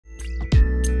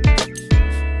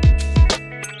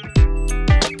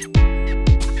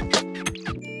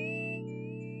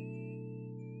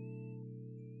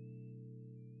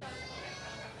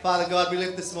Father God, we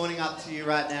lift this morning up to you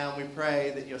right now, and we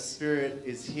pray that your Spirit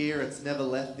is here. It's never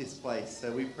left this place.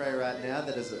 So we pray right now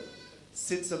that as it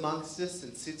sits amongst us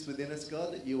and sits within us,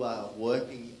 God, that you are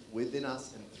working within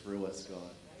us and through us,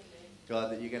 God.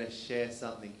 God, that you're going to share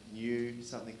something new,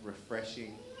 something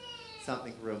refreshing,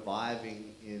 something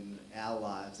reviving in our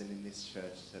lives and in this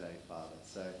church today, Father.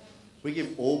 So we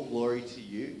give all glory to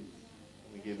you.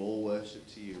 We give all worship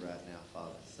to you right now,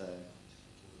 Father. So,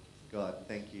 God,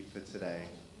 thank you for today.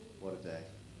 What a day.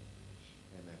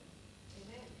 Amen.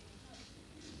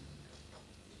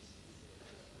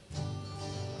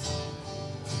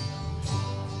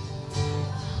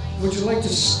 Would you like to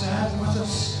stand with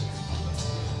us?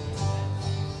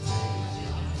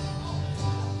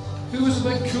 Who was a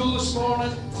bit cool this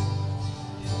morning?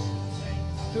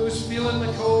 Who was feeling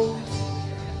the cold?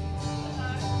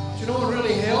 Do you know what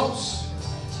really helps?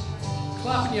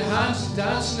 Clapping your hands and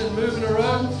dancing and moving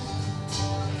around.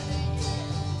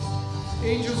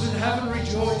 Angels in heaven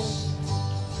rejoice.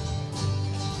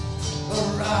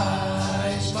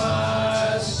 Arise,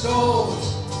 my soul.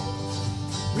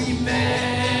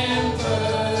 Remember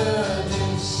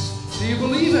this. Do you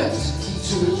believe it? He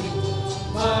took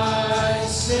my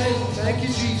sin. Thank you,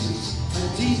 Jesus.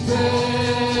 And he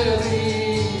buried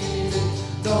it.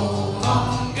 No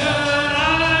longer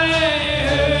I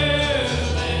live.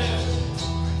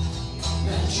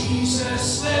 That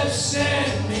Jesus lives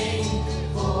in me.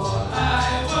 For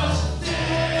I was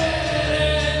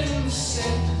dead in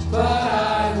sin, but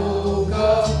I woke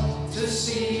up to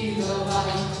see the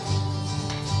light.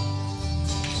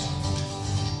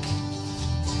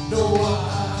 No,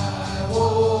 I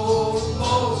won't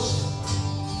boast,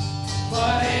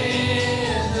 but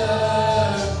in the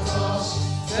cross,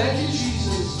 thank you,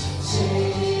 Jesus,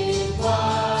 save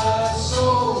my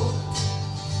soul.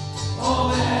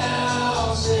 All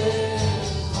else is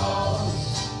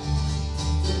lost.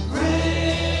 The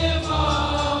grave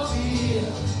of fear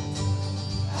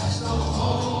has no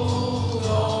hold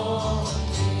on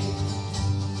me.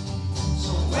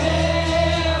 So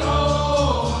where,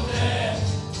 oh death,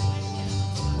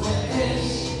 where is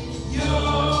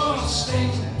your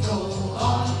sting? No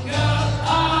longer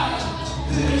I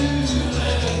who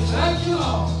live. Thank you,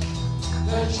 Lord,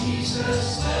 that Jesus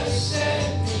lives in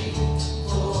me.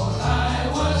 For I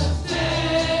was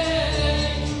dead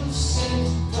in sin,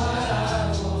 but I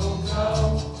woke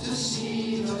up to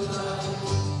see the light.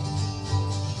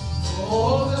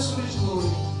 All of this for His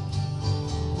glory.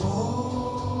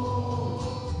 Oh,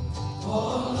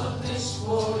 all of this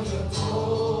for your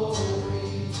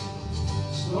glory.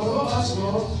 It's not about us,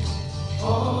 Lord. Oh,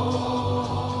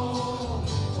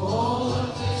 all of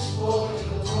this for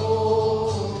your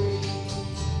glory.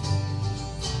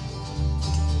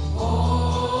 Oh,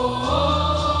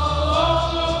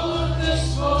 all of this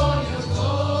for your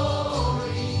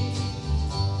glory.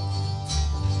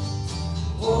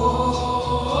 Oh,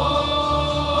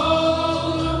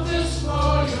 all of this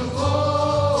for your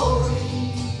glory.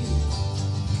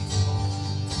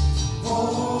 Oh,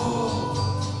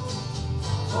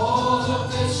 all of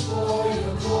this for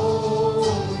your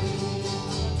glory.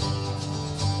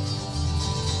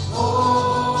 Oh,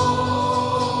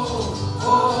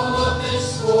 all of this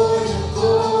for your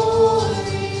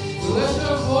glory. We lift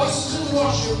our voices in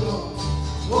worship, Lord.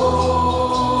 Oh,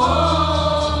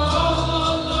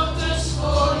 all of this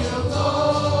for your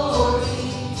glory.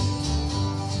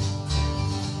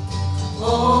 Oh,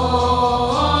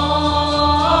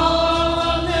 all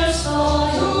of this for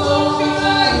your glory.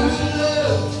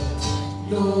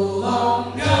 No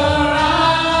longer I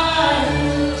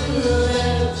who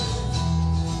live,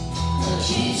 but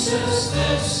Jesus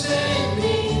lives in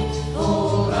me.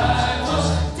 For I was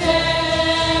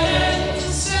dead in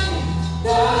sin,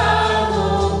 but I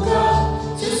woke up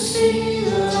to see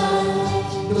the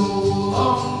light. No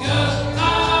longer I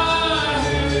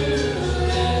who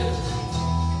live,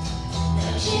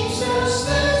 but Jesus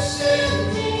lives in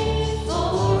me.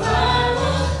 For I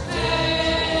was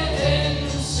dead in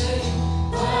sin,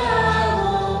 but I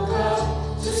woke up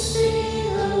to see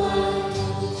the light.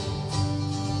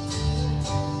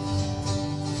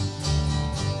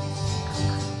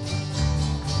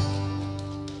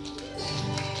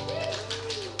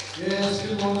 Yes,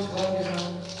 good morning, clap your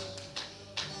hands.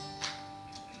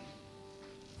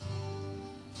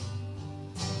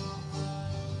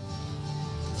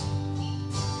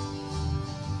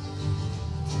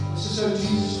 This is how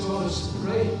Jesus taught us to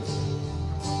pray.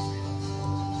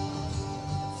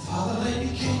 Father, let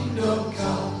your kingdom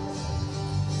come.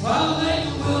 Father, let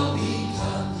your will be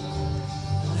done.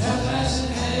 On earth as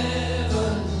in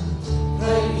heaven,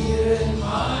 right here in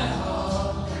my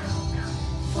heart.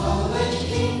 Father, let your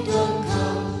kingdom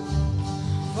come.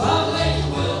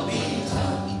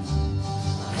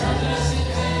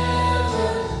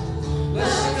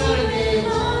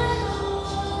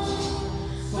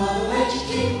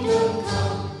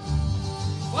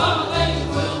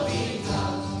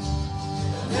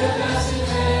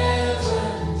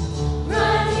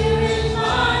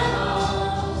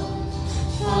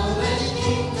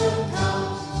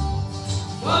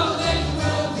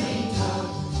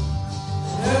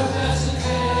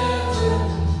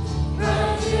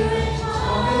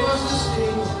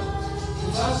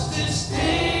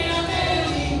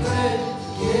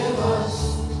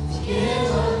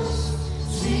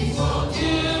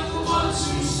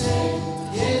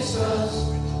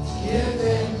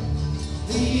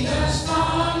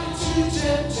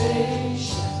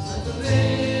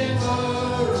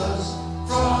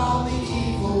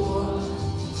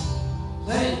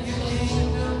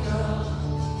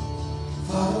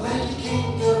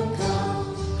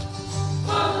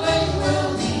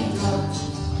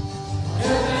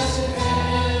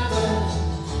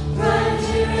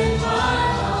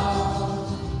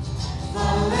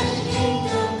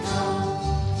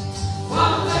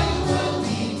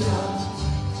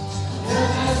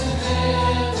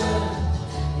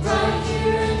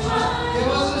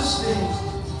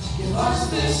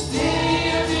 this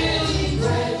day our daily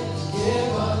bread.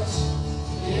 Give us,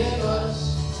 give us.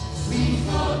 We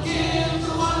forgive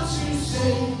the ones who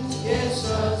sin against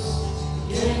us.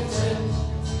 Give them.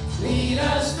 Lead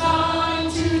us not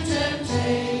into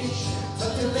temptation,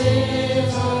 but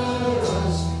deliver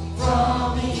us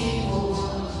from the evil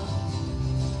one.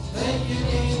 Let your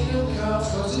kingdom come,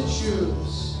 'cause it's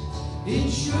yours.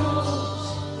 It's yours,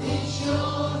 it's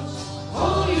yours,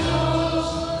 all yours,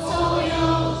 all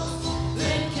yours.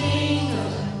 The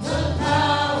kingdom, the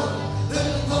power, the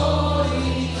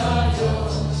glory are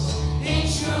yours.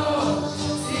 It's yours,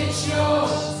 it's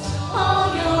yours, all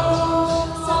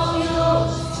yours, all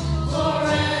yours,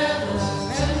 forever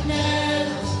and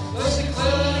ever. Let's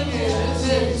declare it again.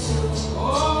 It's yours.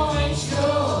 Oh, it's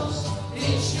yours,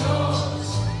 it's yours,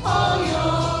 all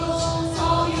yours,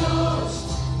 all yours.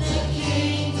 The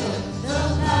kingdom, the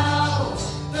power,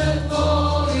 the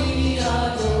glory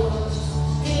are yours.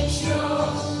 It's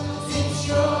yours, it's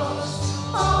yours,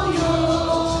 all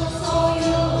yours,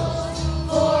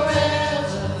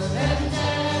 forever and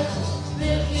ever.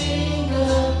 The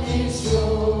kingdom is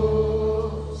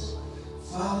yours.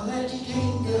 Father, let your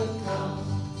kingdom come.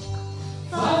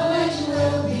 Father, let your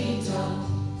will be done,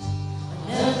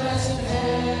 on earth as in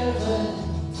heaven,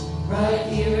 right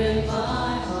here in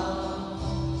my heart.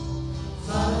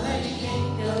 Father, let your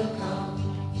kingdom come.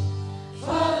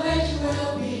 Father, let your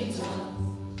will be done,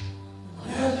 on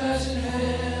earth as in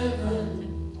heaven,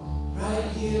 right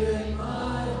here in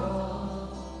my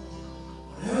heart.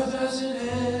 On earth as in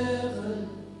heaven,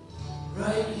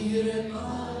 right here in my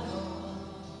heart.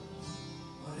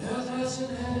 On earth as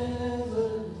in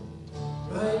heaven,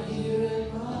 right here in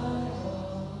my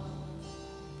heart.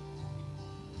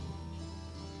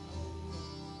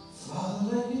 Father,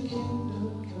 let your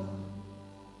kingdom come.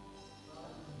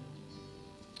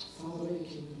 Father, let your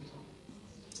kingdom come.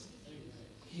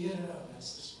 Hear our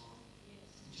best this morning.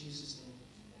 In Jesus'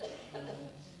 name. Amen.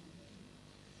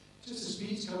 Just as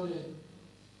Beat's come to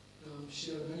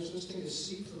share a message, let's take a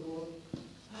seat for the Lord.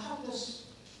 I have this,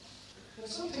 and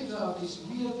sometimes I have these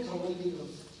weird colliding of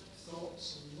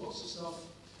thoughts and lots of stuff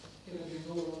been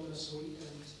going on this week.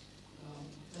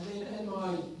 And then in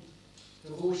my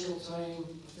devotional time,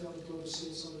 I felt like God was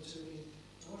saying something to me.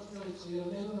 I wasn't really clear.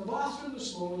 And then in the bathroom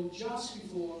this morning, just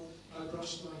before I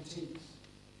brushed my teeth,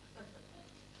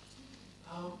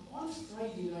 on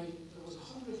Friday night, there was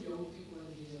 100 young people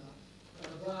in here, and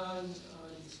a band,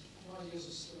 and my ears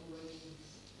are still ringing.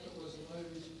 It was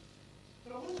loud.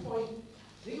 But at one point,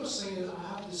 they were saying that I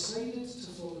had decided to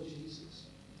follow Jesus.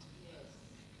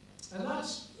 And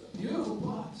that's a beautiful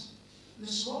part.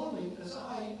 This morning, as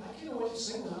I kind of went to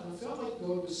sing that, and I felt like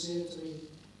God was saying to me,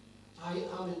 I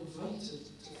am invited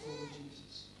to follow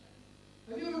Jesus.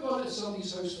 Have you ever gone to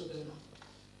somebody's house for dinner?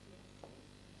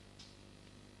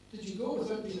 Did you go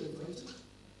without being invited?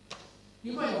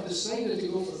 You might have decided to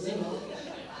go for dinner.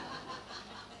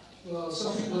 Well,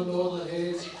 some people are nodding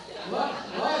their heads. Why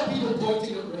are people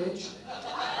pointing at Reg?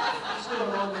 What's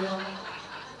going on there?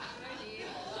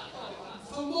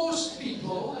 For most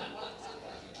people,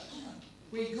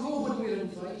 we go when we're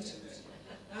invited.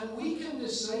 And we can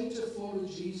decide to follow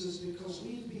Jesus because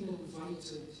we've been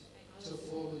invited to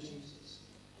follow Jesus.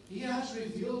 He has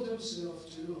revealed himself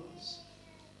to us.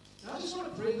 I just want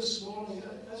to pray this morning,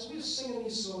 as we're singing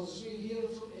these songs, as we hear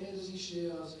from Ed as he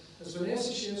shares, as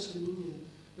Vanessa shares communion,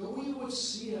 that we would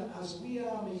see it as we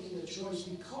are making a choice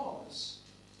because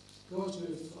God's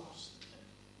moved first.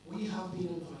 We have been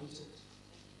invited.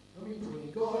 Let me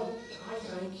pray. God, I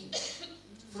thank you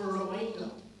for a reminder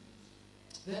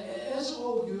that it is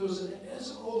all yours and it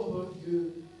is all about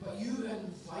you, but you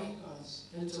invite us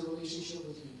into a relationship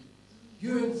with you.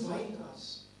 You invite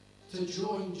us to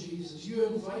join Jesus. You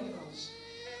invite us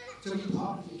to be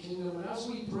part of your kingdom. And as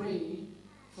we pray,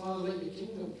 Father, let your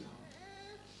kingdom come.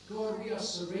 God, we are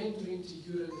surrendering to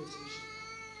your invitation.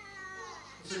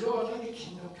 So God, let your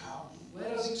kingdom come.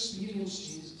 Let us experience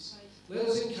Jesus. Let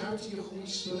us encounter your Holy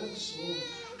Spirit this morning.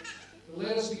 And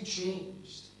let us be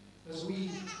changed as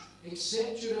we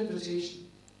accept your invitation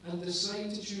and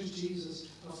decide to choose Jesus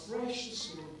afresh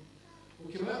this morning.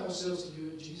 We commit ourselves to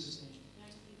you in Jesus' name.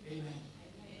 Amen.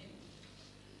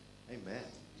 Amen.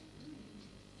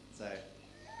 So,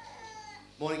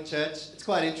 morning church. It's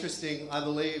quite interesting. I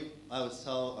believe I wasn't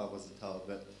told,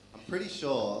 but I'm pretty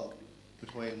sure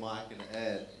between Mike and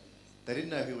Ed, they didn't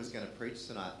know who was going to preach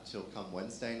tonight until come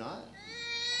Wednesday night.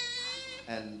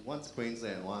 And once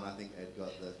Queensland won, I think Ed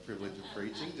got the privilege of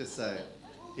preaching, just so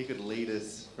he could lead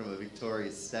us from a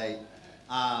victorious state.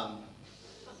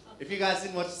 If you guys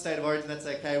didn't watch the State of Origin, that's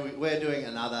okay. We're doing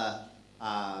another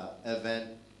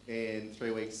event in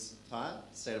 3 weeks' time,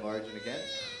 State of Origin again.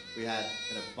 We had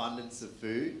an abundance of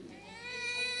food.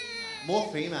 More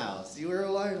females. You were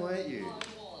alone, weren't you?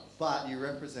 But you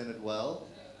represented well.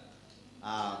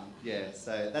 Yeah,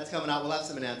 so that's coming up. We'll have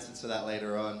some announcements for that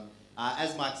later on.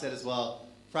 As Mike said as well,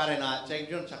 Friday night, Jake,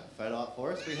 do you want to chuck a photo up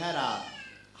for us? We had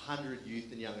 100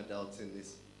 youth and young adults in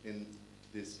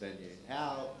this venue.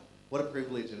 What a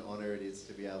privilege and honour it is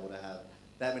to be able to have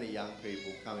that many young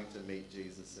people coming to meet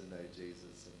Jesus and know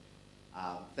Jesus. And,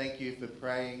 thank you for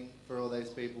praying for all those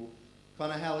people.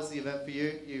 Connor, how was the event for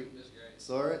you? You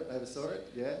saw it? Oversaw it?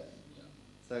 Yeah?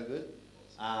 So good?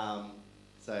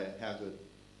 So, how good?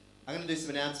 I'm going to do some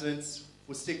announcements.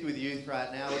 We'll stick with youth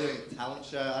right now. We're doing a talent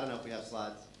show. I don't know if we have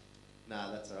slides.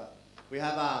 No, that's all right. We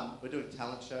have, we're doing a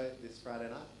talent show this Friday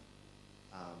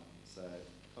night. So,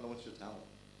 Connor, what's your talent?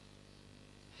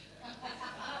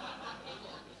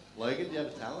 Logan, do you have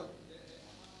a talent?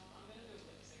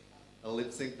 A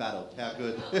lip sync battle. How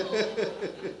good.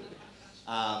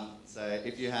 So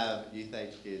if you have youth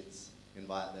age kids,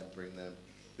 invite them, bring them.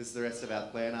 This is the rest of our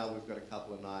planner. We've got a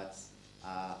couple of nights.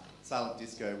 Silent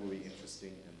disco will be interesting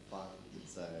and fun.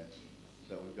 So,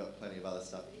 but we've got plenty of other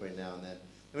stuff between now and then.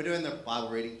 And we're doing the Bible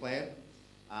reading plan.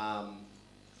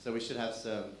 So we should have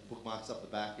some bookmarks up the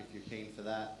back if you're keen for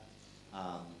that.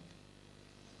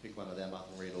 Pick one of them up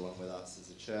and read along with us as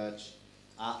a church.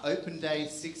 Open Day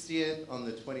 60th on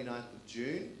the 29th of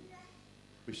June.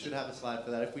 We should have a slide for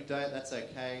that. If we don't, that's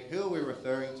okay. Who are we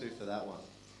referring to for that one?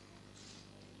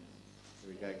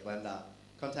 Here we go, Glenda.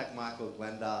 Contact Michael or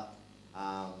Glenda,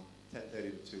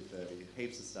 10:30 to 2:30.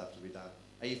 Heaps of stuff to be done.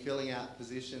 Are you filling out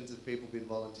positions? Have people been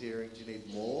volunteering? Do you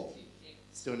need more?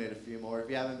 Still need a few more. If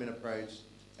you haven't been approached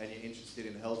and you're interested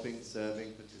in helping,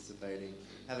 serving, participating,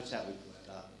 have a chat with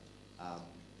Glenda.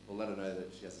 Or let her know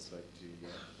that she hasn't spoken to you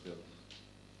yet. She'll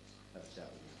have a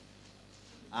chat with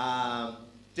you.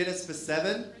 Dinners for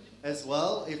 7 as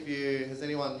well. Has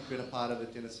anyone been a part of a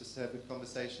Dinners for 7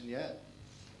 conversation yet?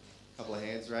 A couple of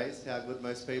hands raised. How good,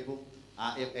 most people?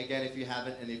 If you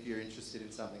haven't and if you're interested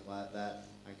in something like that,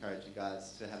 I encourage you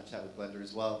guys to have a chat with Glenda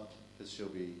as well, because you'll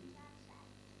be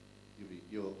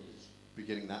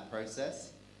beginning that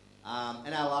process.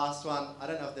 And our last one, I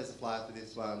don't know if there's a flyer for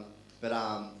this one, but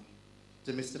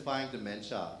demystifying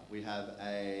dementia. We have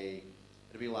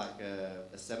it'll be like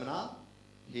a seminar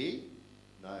here.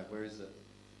 No, where is it?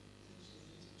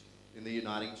 In the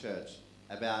Uniting Church,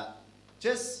 about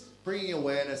just bringing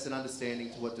awareness and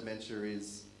understanding to what dementia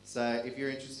is. So if you're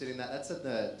interested in that, that's at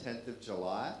the 10th of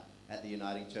July at the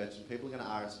Uniting Church, and people are going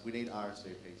to we need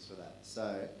RSVPs for that.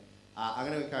 So I'm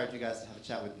going to encourage you guys to have a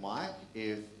chat with Mike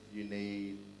if you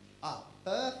need.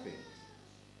 Perfect.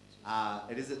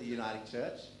 It is at the Uniting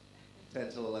Church,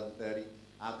 10 till 11:30.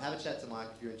 Have a chat to Mike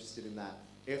if you're interested in that.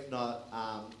 If not,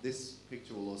 this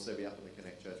picture will also be up on the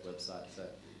Connect Church website, so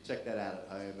check that out at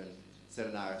home and send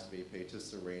an RSVP to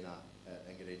Serena at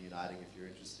Engadine Uniting if you're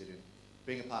interested in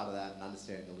being a part of that and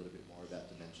understanding a little bit more about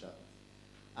dementia.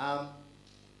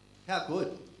 How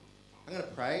good. I'm going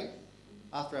to pray.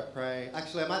 After I pray,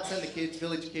 actually I might send the kids,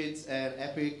 Village Kids and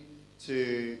Epic,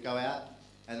 to go out,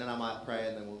 and then I might pray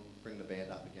and then we'll bring the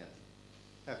band up again.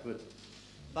 How good.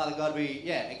 Father God, we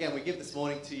give this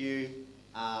morning to you.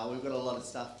 We've got a lot of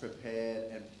stuff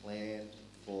prepared and planned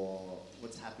for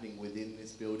what's happening within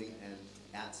this building and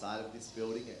outside of this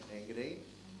building at Engadine.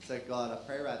 So God, I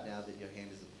pray right now that your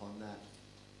hand is upon that.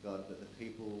 God, that the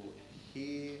people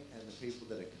here and the people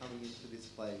that are coming into this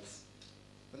place,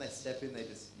 when they step in, they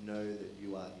just know that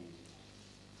you are here.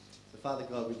 So Father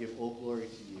God, we give all glory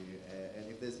to you. And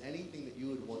if there's anything that you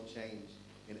would want changed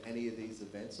in any of these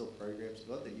events or programs,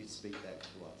 God, that you speak that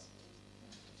to us.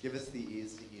 Give us the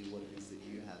ears to hear what it is that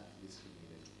you have for this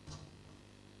community.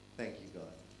 Thank you,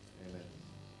 God. Amen.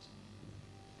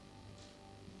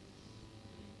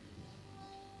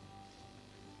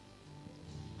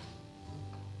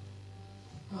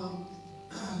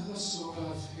 This song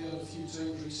I've heard a few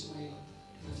times recently.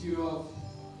 If you have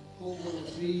Hold 1 and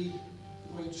 3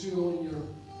 going through on your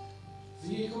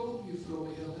vehicle, you've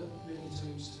probably heard it many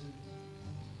times too.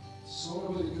 It's a song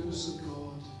about the goodness of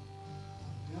God.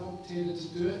 We haven't tended to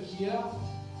do it here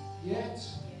yet.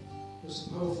 It's a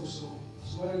powerful song.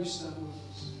 So why don't you stand with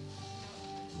us?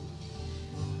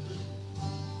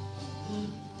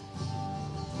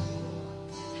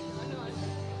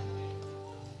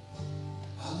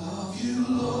 I love you,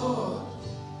 Lord.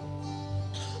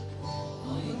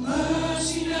 Your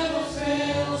mercy never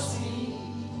fails me.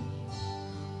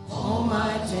 All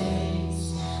my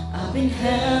days I've been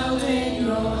held in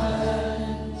your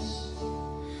hands.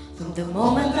 From the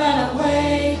moment that I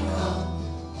wake up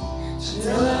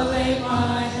till I lay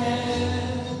my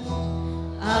head,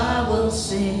 I will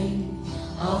sing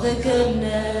of the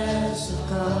goodness of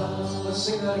God. Let's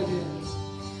sing that again.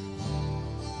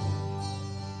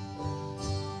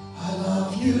 I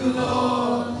love you,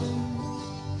 Lord.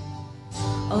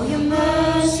 Oh, your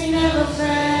mercy never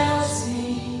fails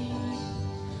me.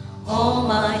 All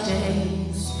my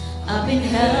days I've been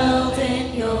held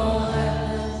in your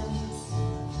hands.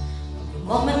 The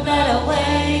moment that I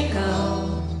wake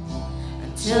up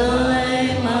until I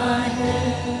lay my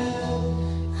head,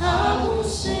 I will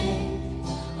sing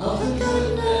of the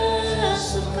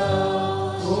goodness of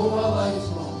God. All my life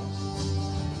long.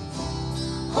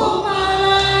 All my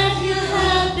life you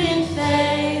have been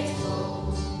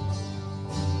faithful.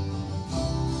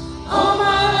 All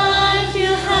my life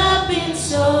you have been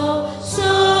so,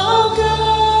 so good.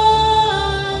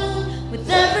 With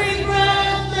every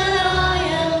breath that I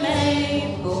am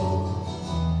able,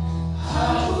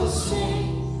 I will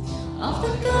sing of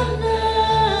the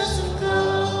goodness of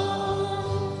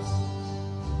God.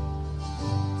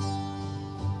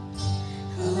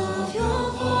 I love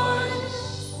your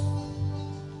voice.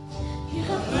 You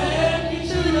have led me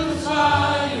through the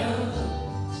fire.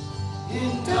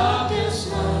 In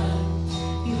darkest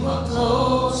night, you are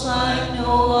close like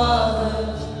no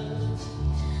other.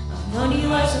 I've known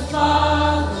you as a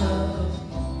father,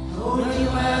 known you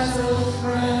as a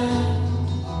friend.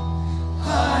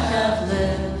 I have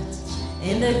lived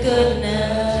in the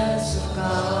goodness of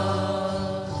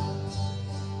God.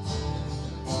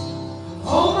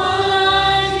 All my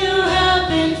life you have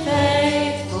been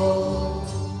faithful.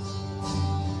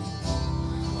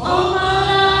 All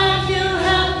my life you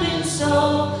have been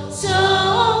so,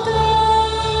 so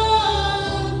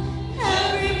good.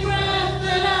 Every breath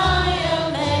that I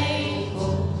am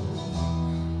able,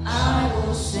 I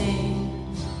will sing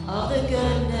of the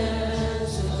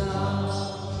goodness of God.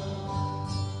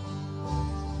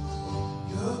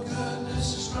 Your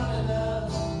goodness is running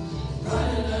after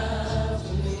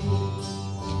me.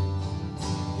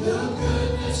 Your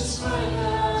goodness is running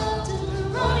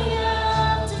Running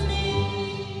after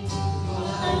me.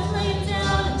 I've laid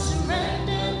down and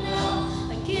surrendered now.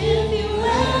 I give you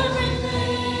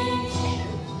everything.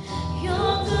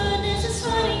 Your goodness is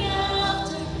running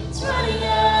after, it's running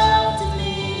after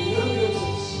me.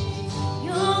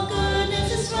 Your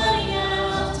goodness is running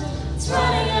after, it's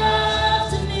running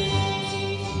after me.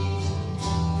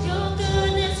 Your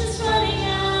goodness is running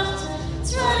after,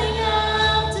 it's running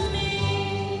after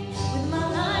me. With my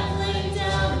life laid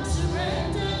down and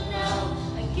surrendered now,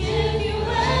 I give you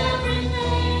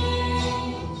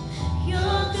everything.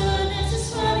 Your goodness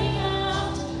is running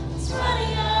after, it's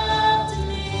running after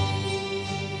me.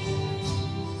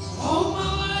 All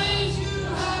my life you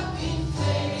have been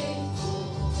faithful.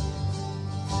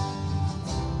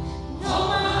 All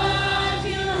my life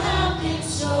you have been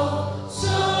so,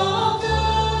 so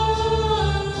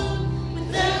good.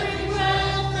 With every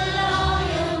breath that I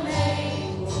am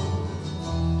able,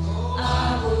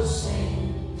 I will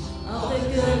sing of the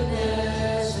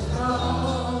goodness of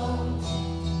God.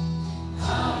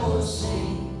 I will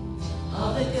sing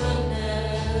of the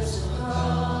goodness of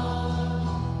God.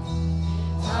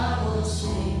 I will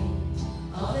sing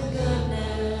of the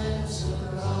goodness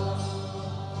of God.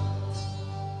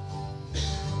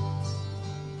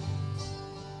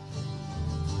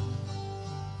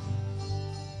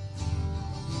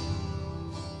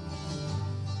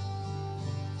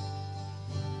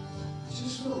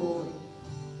 Just for a moment.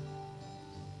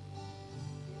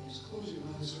 Just close your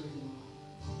eyes where you are.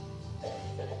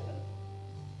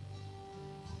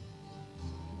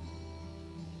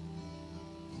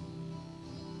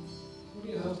 What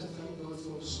do you have to thank God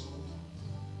for this morning?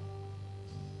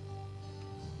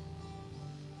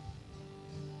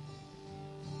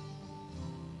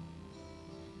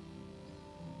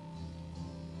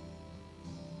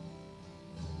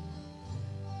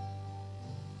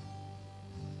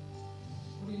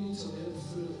 What do you need to lay at the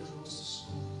foot of the cross this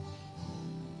morning?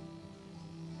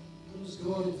 What is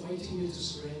God inviting you to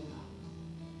surrender?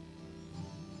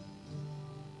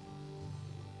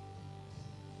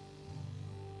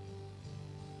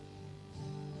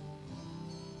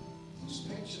 Just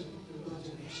picture your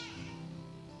imagination.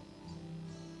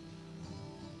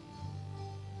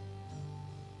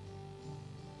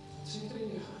 Take it in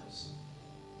your hands.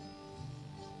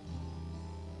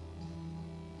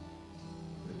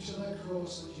 Picture that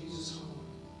cross that Jesus hung on.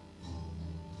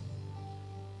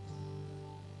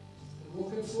 And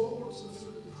walking forward to the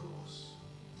foot of the cross.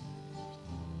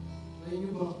 Laying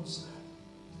your burdens down.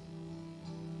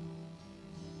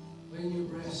 Laying your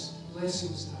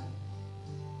blessings down.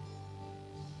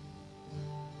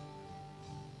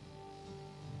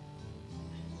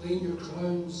 Laying your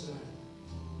crowns down.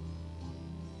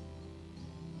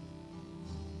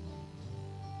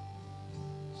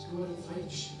 God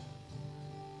invites you.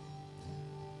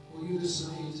 Will you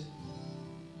decide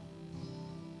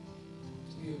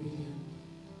to be obedient?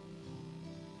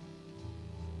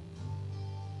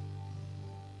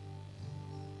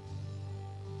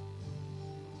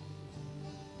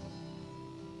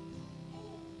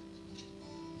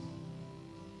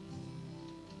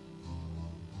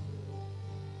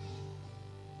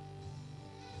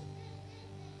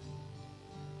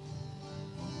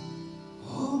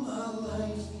 All my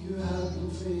life you have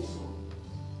been faithful.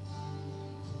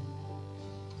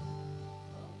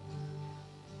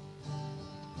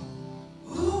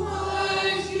 All my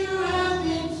life you have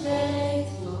been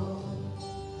faithful.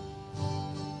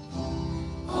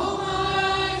 All my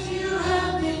life you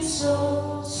have been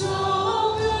so,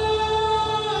 so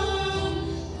good.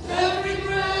 With every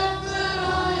breath that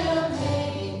I am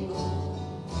able,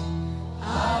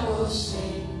 I will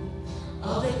sing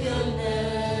of the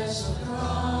goodness of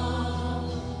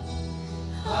God.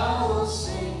 I will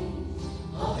sing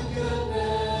of the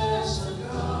goodness of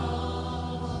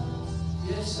God.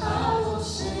 Yes, I will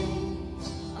sing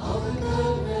of the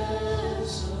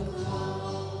goodness of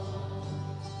God.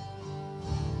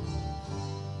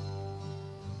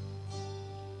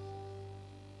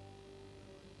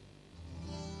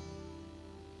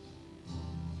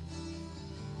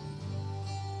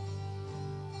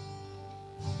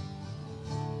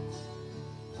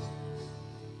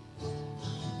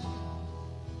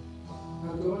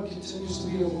 Now God continues to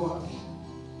be at work,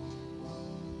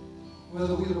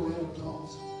 whether we're aware or not.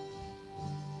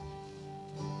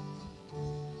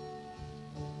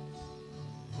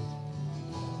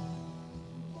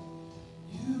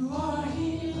 You are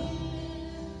here,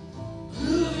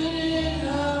 moving in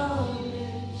our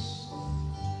midst.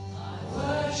 I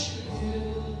worship you.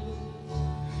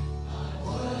 I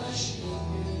worship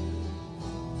you.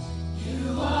 You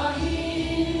are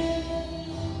here,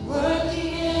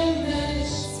 working in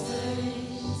this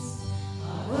place. I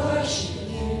worship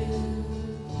you.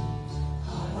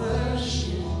 I worship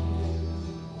you.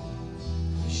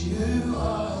 'Cause you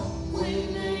are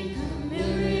waymaker,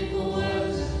 miracle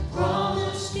worker,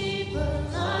 promise keeper,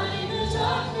 light in the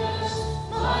darkness.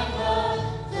 My God,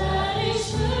 that is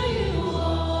who you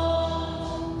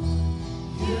are.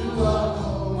 You are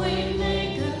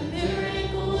waymaker,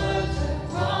 miracle worker,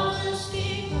 promise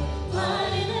keeper,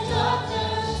 light in the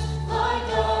darkness. My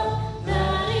God,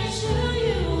 that is who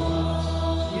you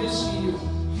are. Yes, you.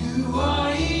 You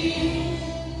are here,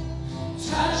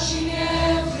 touching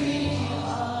every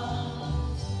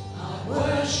heart. I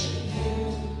worship you,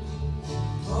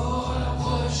 Lord. I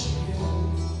worship you.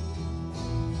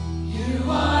 You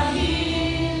are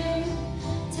here,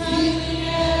 healing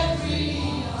every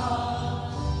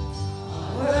heart. I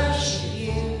worship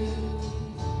you.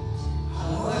 I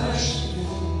worship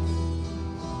you.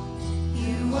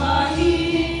 You are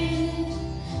here,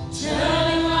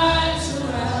 turning lives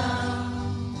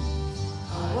around.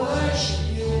 I worship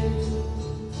you.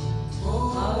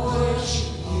 Oh, I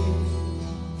worship you.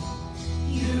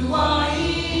 You are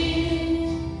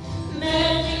here,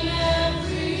 mending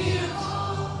every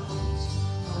heart.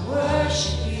 I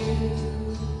worship you.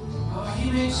 Oh, he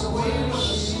makes a way where there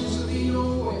seems to be no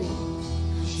way.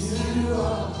 'Cause you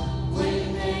are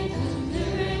waymaker,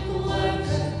 miracle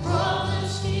worker,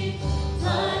 promise keeper,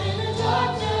 light in the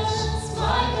darkness.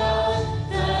 My God,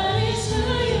 that is who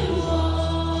you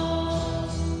are.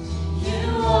 You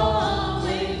are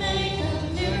waymaker,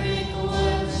 miracle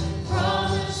worker,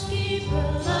 promise keeper,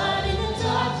 light in the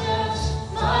darkness.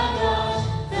 My God,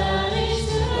 that is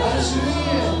who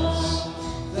you are.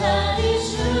 That is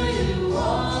who you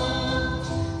are.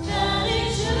 That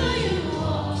is who you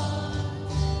are.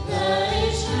 That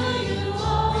is who you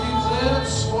are. We declare it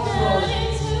strong, Lord. That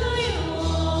is who you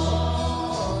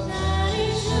are. That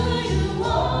is who you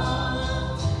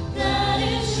are. That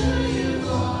is who you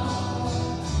are.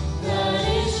 That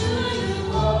is who you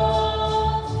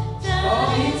are. That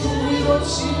is who we don't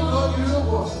see, God, you're at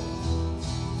work.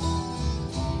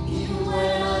 Even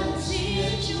when I don't see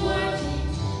it, you're working.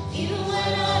 Even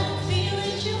when I don't feel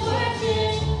it, you're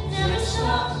working. Never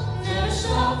stop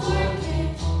working.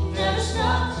 Never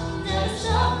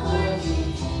stop working.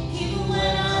 Even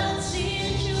when I don't see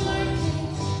it, you're working.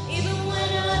 Even when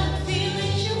I don't feel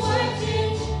it, you're working.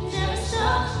 Never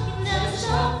stop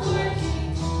working.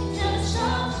 Never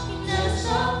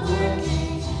stop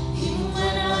working. Even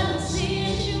when I don't see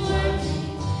it, you're working.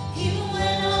 Even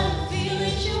when I don't feel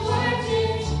it, you're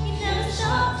working. You never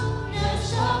stop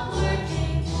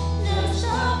working. Never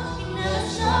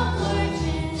stop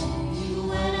working. Even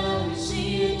when I don't see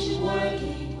it, you're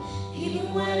working. Even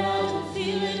when I don't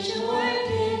feel it, you're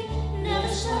working. Never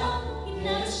stop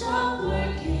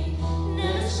working.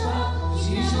 Never stop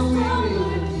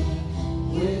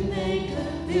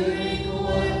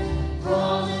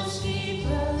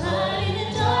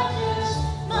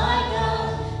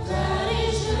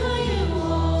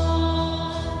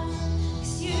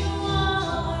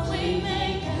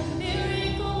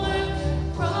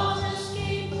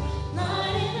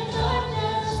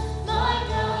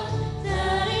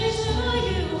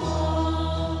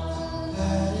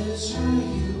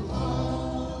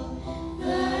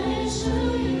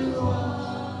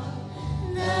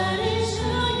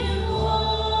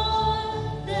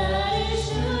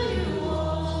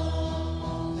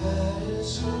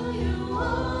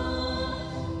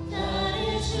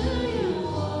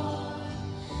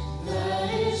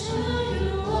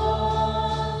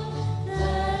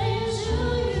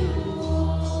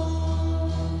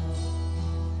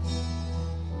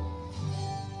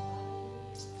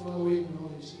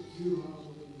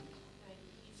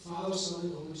Son,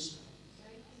 and Holy Spirit.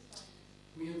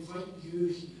 We invite you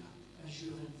here as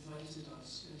you have invited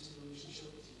us into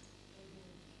relationship with you.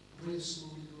 Pray this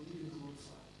morning, Lord, that you be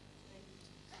glorified.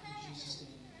 In Jesus'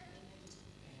 name,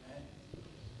 amen.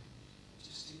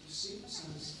 Just take your seats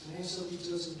as Vanessa leads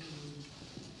us in communion.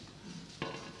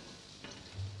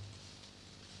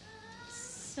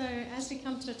 So, as we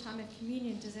come to a time of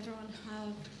communion, does everyone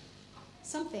have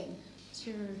something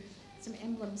some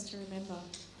emblems to remember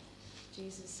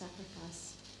Jesus'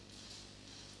 sacrifice?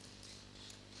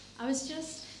 I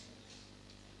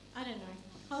don't know,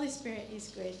 Holy Spirit is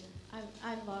good.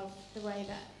 I love the way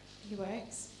that he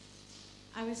works.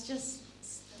 I was just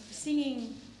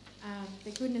singing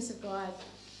the goodness of God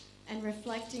and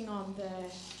reflecting on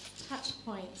the touch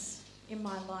points in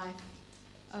my life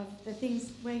of the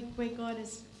things where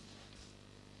God's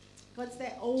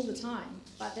there all the time,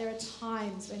 but there are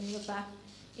times when you look back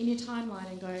in your timeline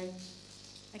and go,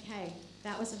 okay,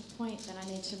 that was a point that I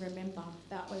need to remember.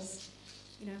 That was,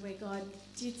 where God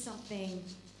did something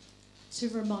to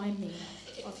remind me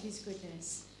of his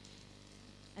goodness.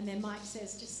 And then Mike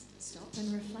says, just stop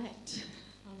and reflect.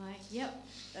 I'm like, yep,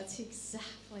 that's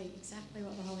exactly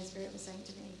what the Holy Spirit was saying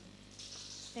to me.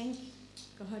 Thank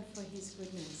God for his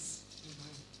goodness.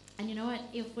 And you know what?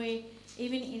 If we're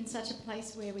even in such a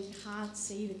place where we can't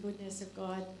see the goodness of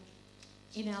God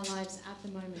in our lives at the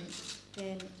moment,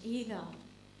 then either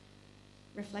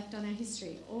reflect on our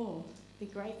history or be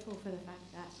grateful for the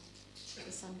fact that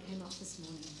the sun came up this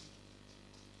morning.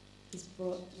 He's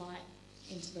brought light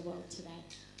into the world today.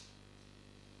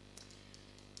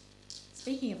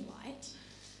 Speaking of light,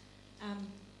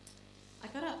 I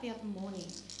got up the other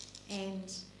morning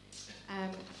and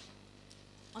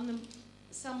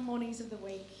some mornings of the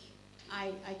week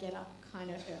I get up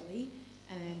kind of early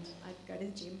and I go to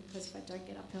the gym, because if I don't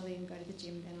get up early and go to the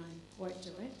gym then I won't do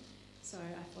it. So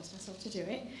I force myself to do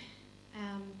it.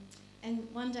 And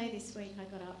one day this week I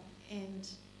got up and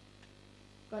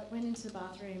went into the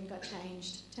bathroom, got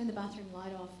changed, turned the bathroom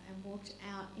light off and walked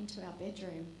out into our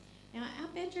bedroom. Now our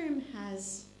bedroom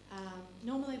has,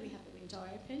 normally we have the window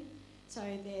open, so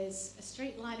there's a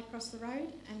street light across the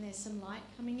road and there's some light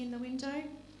coming in the window.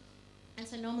 And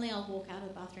so normally I'll walk out of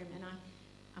the bathroom and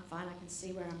I'm fine, I can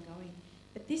see where I'm going.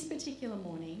 But this particular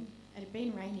morning, it had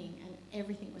been raining and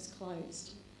everything was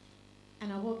closed.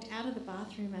 And I walked out of the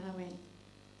bathroom and I went,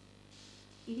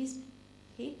 it is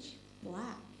pitch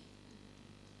black.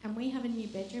 And we have a new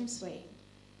bedroom suite.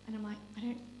 And I'm like, I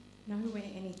don't know where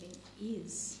anything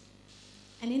is.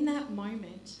 And in that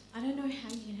moment, I don't know how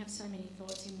you can have so many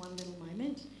thoughts in one little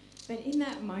moment, but in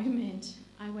that moment,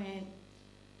 I went,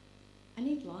 I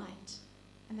need light.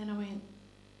 And then I went,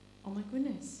 oh my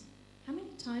goodness, how many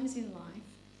times in life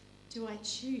do I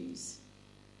choose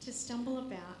to stumble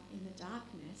about in the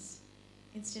darkness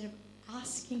instead of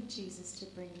asking Jesus to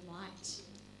bring light?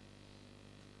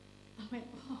 I went,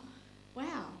 oh,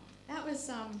 wow, that was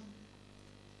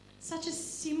such a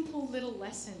simple little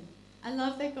lesson. I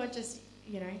love that God just,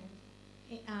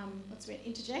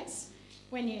 interjects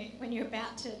when you're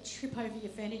about to trip over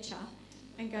your furniture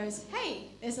and goes, hey,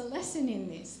 there's a lesson in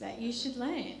this that you should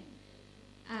learn.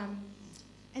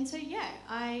 And so,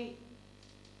 I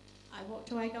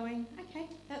walked away going, okay,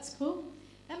 that's cool.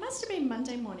 That must have been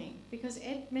Monday morning, because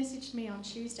Ed messaged me on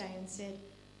Tuesday and said,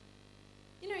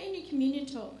 in your communion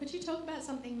talk, could you talk about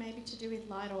something maybe to do with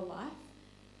light or life?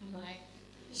 I'm like,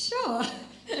 sure,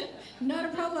 not a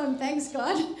problem, thanks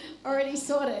God, already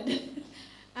sorted.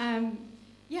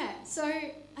 So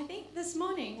I think this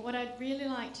morning what I'd really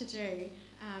like to do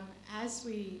as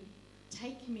we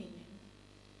take communion,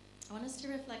 I want us to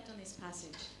reflect on this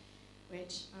passage,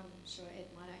 which I'm sure Ed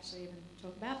might actually even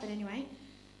talk about, but anyway,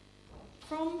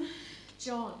 from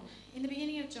John. In the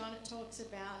beginning of John it talks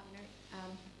about,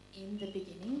 in the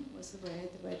beginning was the Word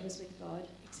was with God,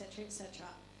 etc., etc.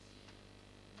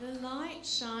 The light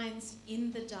shines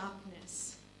in the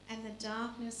darkness, and the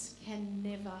darkness can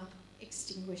never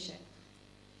extinguish it.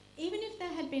 Even if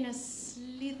there had been a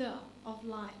slither of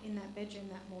light in that bedroom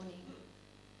that morning,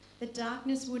 the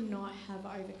darkness would not have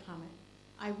overcome it.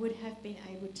 I would have been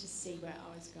able to see where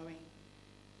I was going.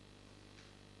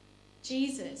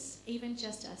 Jesus, even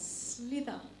just a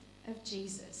slither of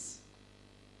Jesus,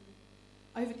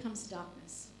 overcomes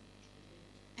darkness.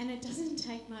 And it doesn't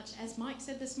take much, as Mike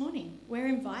said this morning,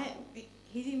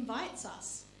 he invites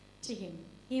us to him.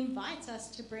 He invites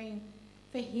us for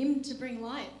him to bring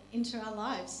light into our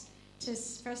lives,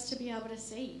 for us to be able to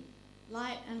see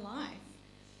light and life.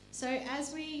 So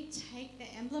as we take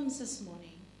the emblems this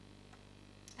morning,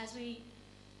 as we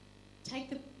take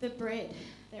the bread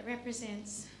that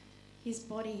represents his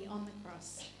body on the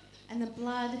cross, and the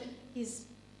blood, his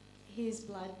his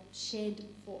blood shed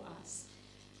for us,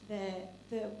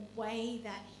 the way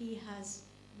that he has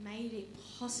made it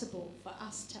possible for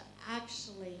us to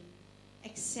actually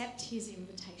accept his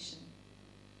invitation.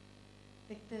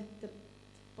 The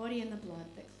body and the blood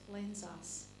that cleanse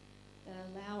us, that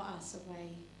allow us a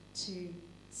way to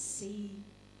see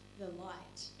the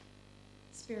light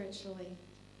spiritually,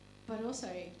 but also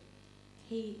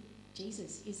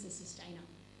Jesus is the sustainer.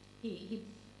 He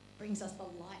brings us the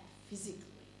light physically.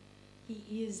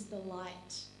 He is the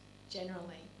light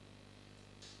generally.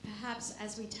 Perhaps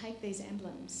as we take these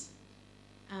emblems,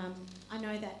 I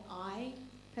know that I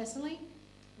personally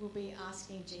will be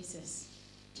asking Jesus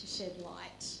to shed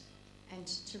light and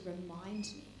to remind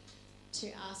me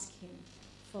to ask him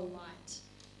for light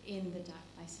in the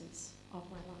dark places of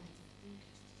my life.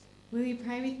 Will you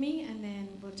pray with me, and then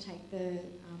we'll take the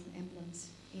emblems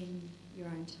in your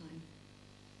own time.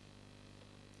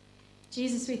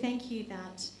 Jesus, we thank you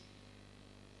that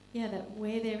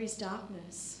where there is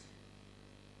darkness,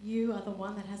 you are the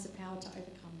one that has the power to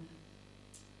overcome that.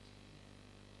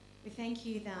 We thank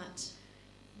you that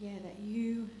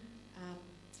you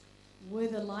were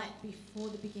the light before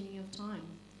the beginning of time,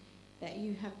 that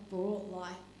you have brought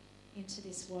light into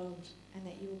this world, and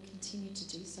that you will continue to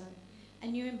do so.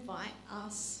 And you invite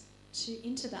us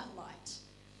into that light.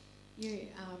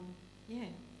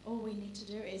 All we need to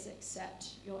do is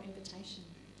accept your invitation.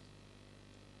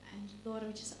 And Lord,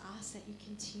 we just ask that you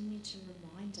continue to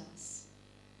remind us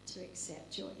to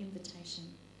accept your invitation,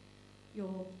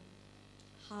 your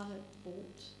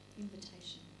hard-bought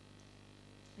invitation.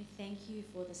 We thank you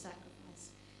for the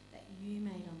sacrifice that you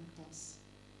made on the cross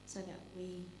so that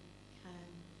we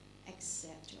can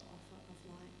accept your offer of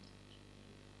light.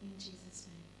 In Jesus'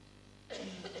 name.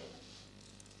 Amen.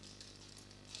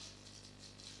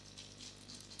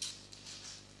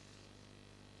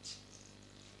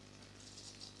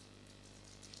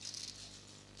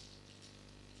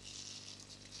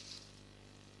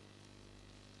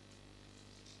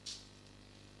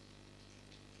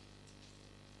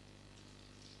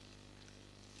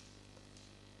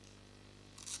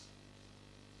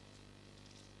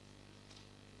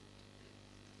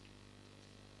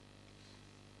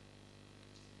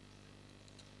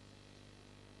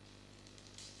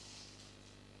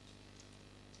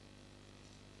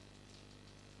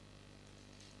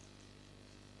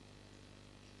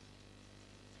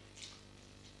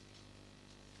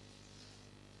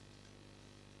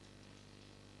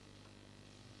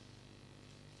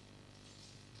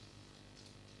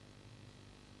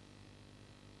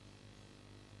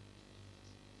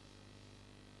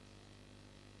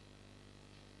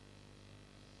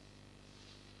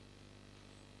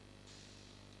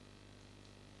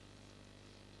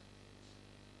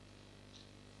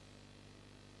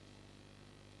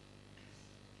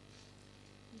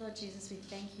 Lord Jesus, we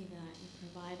thank you that you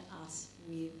provide us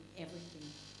with everything.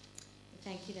 We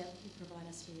thank you that you provide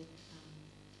us with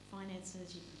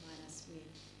finances, you provide us with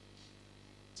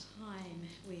time,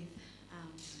 with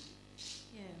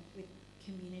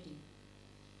community.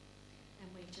 And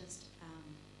we just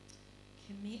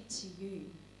commit to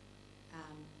you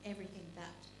everything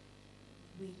that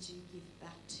we do give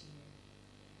back to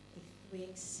you. We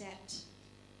accept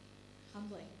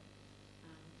humbly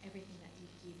everything that you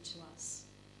give to us.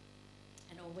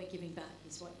 And all we're giving back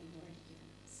is what you've already given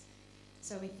us.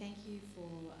 So we thank you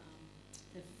for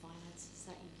the finances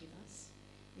that you give us.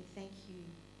 We thank you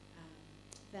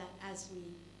that as we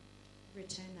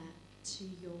return that to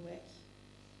your work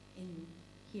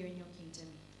here in your kingdom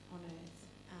on earth,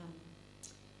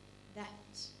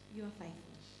 that you are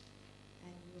faithful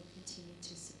and you will continue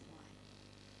to supply.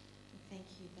 We thank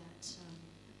you that,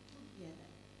 that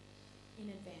in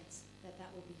advance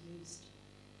that will be used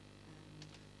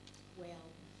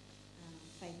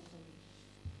faithfully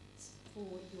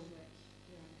for your work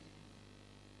here on earth.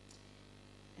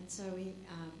 And so we,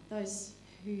 those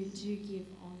who do give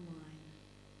online,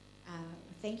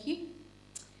 thank you.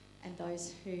 And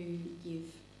those who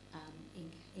give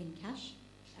in cash,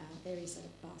 there is a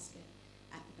basket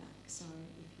at the back. So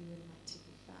if you would like to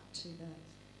give back to the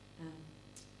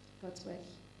God's work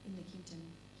in the kingdom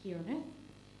here on earth,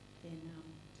 then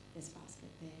there's a basket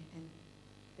there, and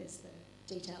there's the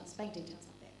details, bank details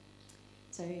up there.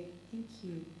 So thank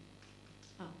you.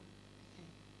 Oh, okay.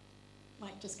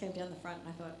 Mike just came down the front, and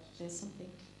I thought there's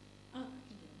something. Oh, I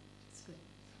can do it. It's good.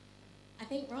 I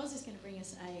think Roz is going to bring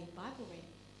us a Bible reading.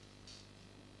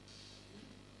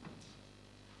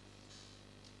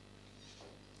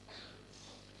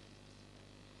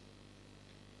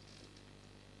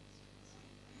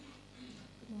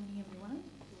 Good morning, everyone.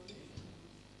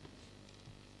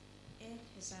 Ed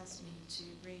has asked me to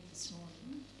read this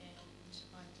morning, and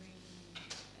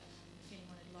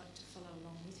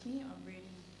with me, I'm reading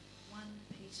 1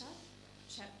 Peter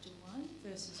chapter 1,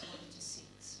 verses 1 to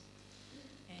 6.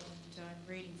 And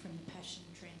I'm reading from the Passion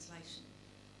Translation.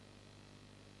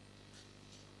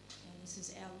 And this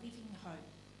is our living hope.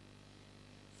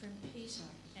 From Peter,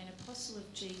 an apostle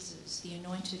of Jesus, the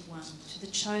anointed one, to the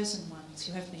chosen ones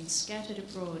who have been scattered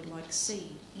abroad like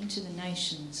seed into the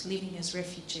nations, living as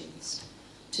refugees,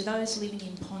 to those living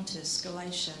in Pontus,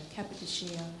 Galatia,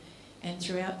 Cappadocia, and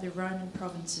throughout the Roman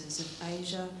provinces of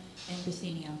Asia and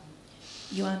Bithynia.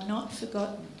 You are not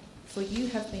forgotten, for you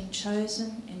have been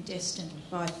chosen and destined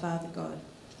by Father God.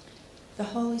 The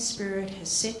Holy Spirit has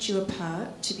set you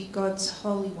apart to be God's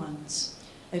holy ones,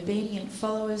 obedient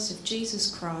followers of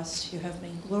Jesus Christ who have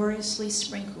been gloriously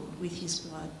sprinkled with his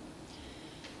blood.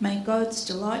 May God's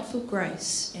delightful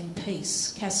grace and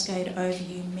peace cascade over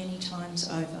you many times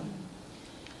over.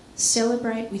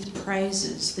 Celebrate with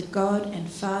praises the God and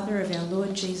Father of our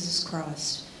Lord Jesus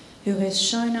Christ, who has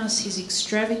shown us his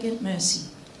extravagant mercy.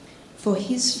 For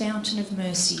his fountain of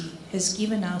mercy has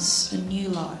given us a new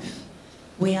life.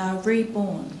 We are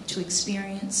reborn to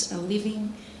experience a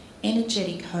living,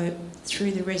 energetic hope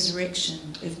through the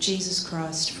resurrection of Jesus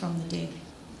Christ from the dead.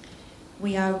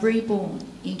 We are reborn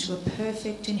into a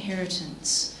perfect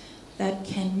inheritance that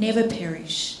can never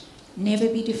perish, never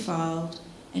be defiled,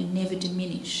 and never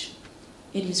diminish.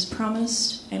 It is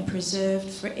promised and preserved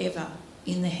forever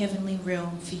in the heavenly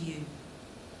realm for you.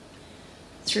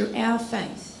 Through our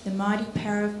faith, the mighty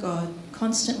power of God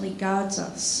constantly guards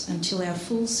us until our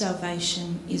full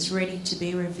salvation is ready to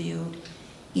be revealed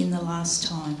in the last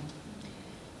time.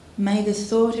 May the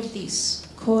thought of this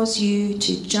cause you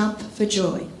to jump for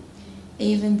joy,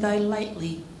 even though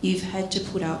lately you've had to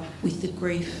put up with the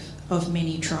grief of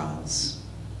many trials.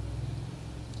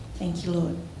 Thank you,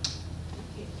 Lord.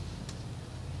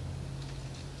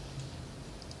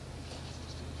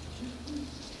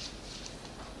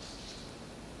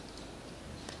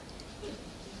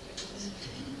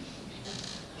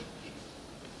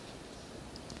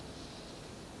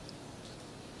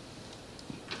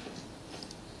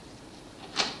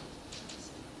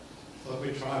 Thought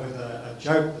we'd try with a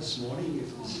joke this morning,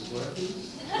 if this is working.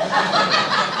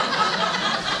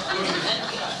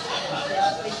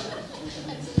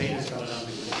 Peter's got it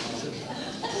under control.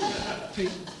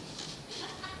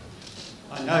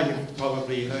 I know you've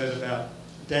probably heard about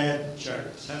dad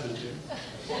jokes, haven't you?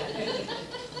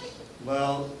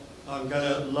 Well, I'm going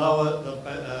to lower the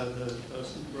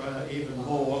even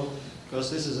more, because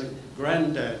this is a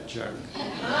granddad joke.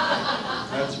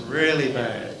 That's really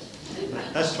bad.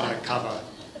 That's trying to cover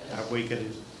how weak it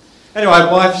is. Anyway,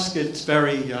 wife gets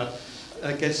very,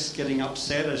 getting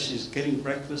upset as she's getting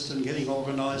breakfast and getting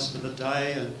organised for the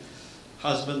day, and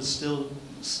husband's still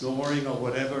snoring or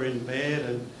whatever in bed,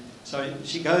 and so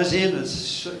she goes in and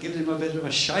gives him a bit of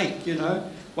a shake, you know.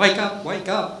 Wake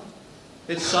up,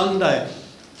 it's Sunday.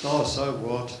 Oh, so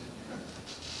what?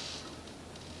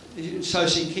 So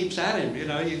she keeps at him, you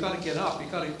know, you've got to get up,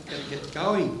 you've got to get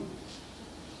going.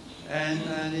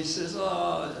 And he says,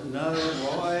 oh, no,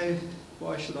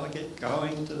 why should I get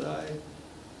going today?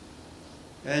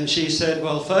 And she said,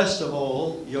 well, first of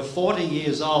all, you're 40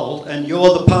 years old and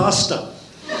you're the pastor.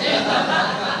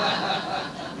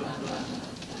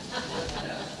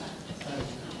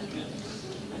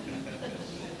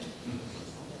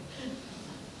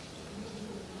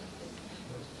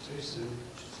 Too soon.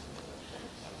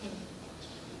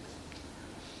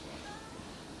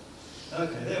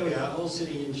 Okay, there we are, all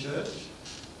sitting in church.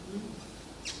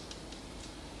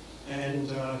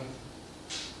 And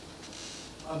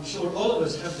I'm sure all of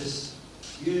us have this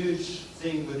huge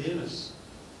thing within us,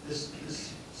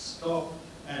 this stop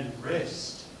and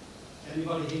rest.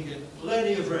 Anybody here get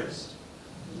plenty of rest?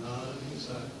 No, I don't think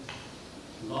so.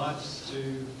 Life's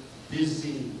too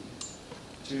busy,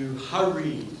 too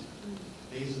hurried.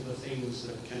 These are the things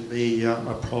that can be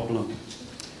a problem.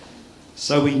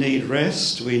 So we need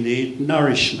rest, we need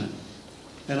nourishment.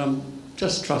 And I'm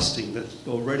just trusting that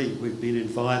already we've been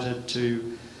invited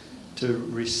to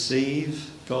receive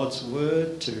God's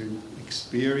word, to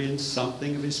experience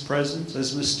something of his presence,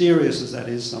 as mysterious as that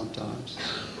is sometimes.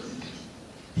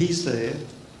 He's there,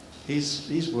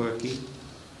 he's working.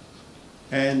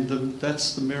 And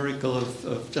that's the miracle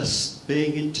of just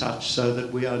being in touch so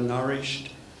that we are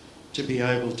nourished to be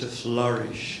able to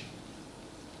flourish.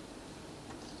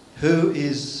 Who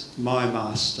is my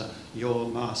master, your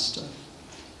master?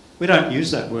 We don't use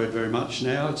that word very much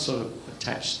now. It's sort of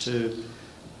attached to,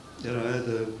 you know,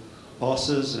 the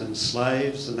bosses and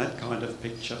slaves and that kind of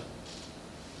picture.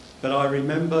 But I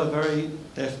remember very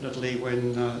definitely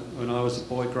when I was a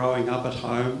boy growing up at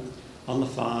home on the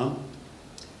farm,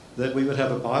 that we would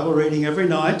have a Bible reading every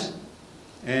night,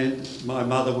 and my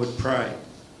mother would pray.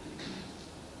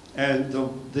 And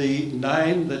the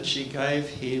name that she gave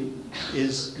him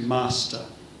is Master.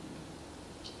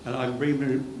 And I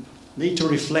really need to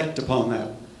reflect upon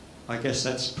that. I guess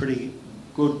that's pretty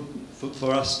good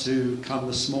for us to come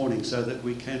this morning so that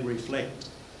we can reflect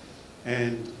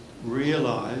and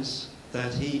realise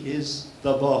that he is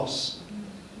the boss.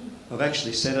 I've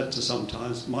actually said it to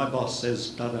sometimes. My boss says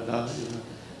da-da-da,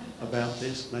 about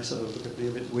this, and they sort of look at me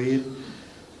a bit weird.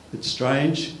 It's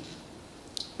strange.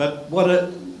 But what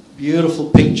a beautiful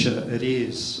picture it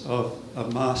is of a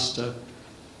master,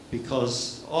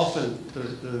 because often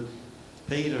the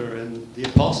Peter and the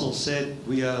apostles said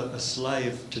we are a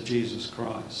slave to Jesus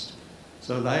Christ.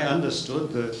 So they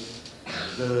understood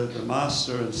the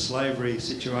master and slavery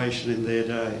situation in their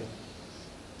day.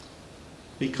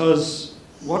 Because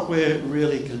what we're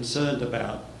really concerned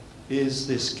about is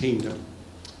this kingdom.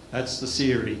 That's the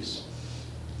series.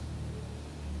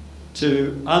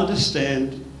 To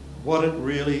understand what it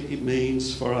really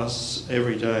means for us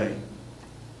every day.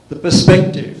 The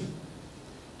perspective.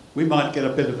 We might get a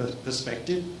bit of a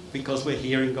perspective because we're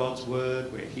hearing God's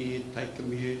word, we're here to take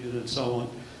communion and so on,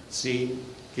 sing,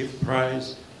 give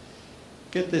praise.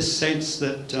 Get this sense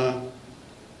that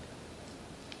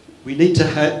we need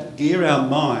to gear our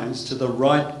minds to the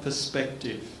right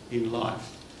perspective in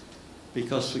life,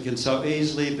 because we can so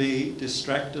easily be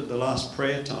distracted. The last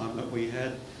prayer time that we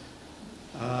had,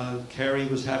 Kerry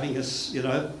was having us,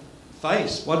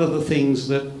 face what are the things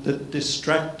that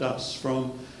distract us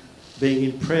from being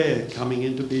in prayer, coming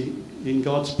into being in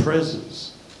God's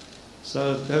presence.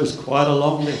 So there was quite a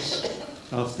long list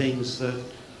of things that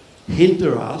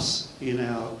hinder us in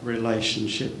our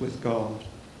relationship with God.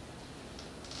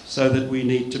 So that we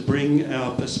need to bring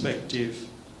our perspective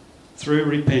through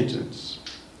repentance.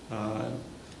 And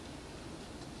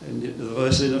the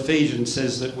verse in Ephesians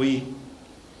says that we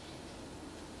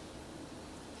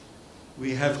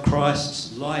have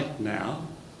Christ's light now.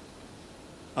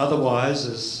 Otherwise,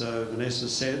 as Vanessa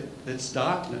said, it's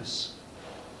darkness.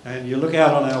 And you look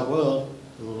out on our world,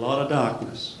 a lot of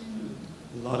darkness.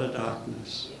 A lot of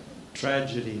darkness.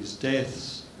 Tragedies,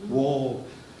 deaths, war,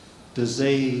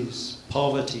 disease,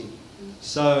 poverty.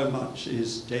 So much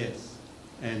is death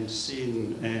and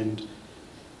sin and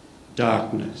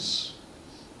darkness.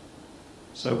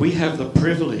 So we have the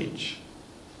privilege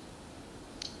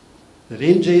that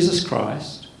in Jesus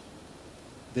Christ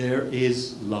there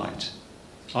is light.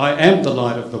 I am the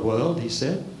light of the world, he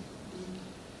said.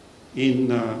 In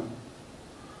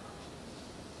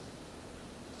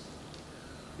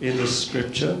the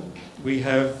scripture, we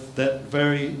have that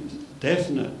very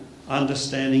definite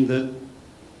understanding that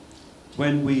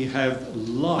when we have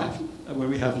life,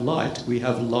 we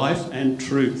have life and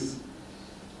truth.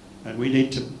 And we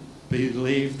need to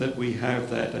believe that we have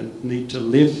that and need to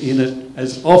live in it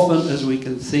as often as we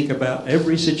can think about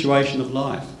every situation of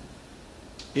life.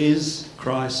 Is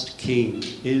Christ King?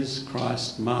 Is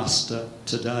Christ Master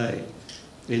today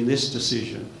in this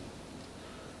decision?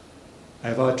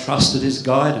 Have I trusted his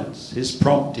guidance, his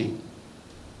prompting?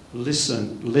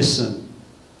 Listen.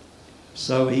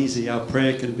 So easy. Our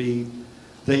prayer can be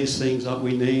these things that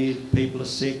we need. People are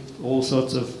sick, all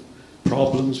sorts of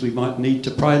problems. We might need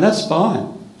to pray. That's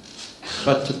fine.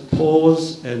 But to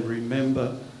pause and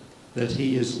remember that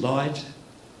he is light.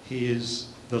 He is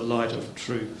the light of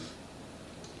truth.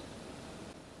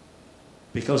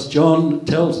 Because John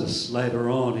tells us later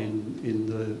on in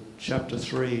the chapter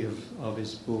 3 of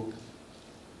his book,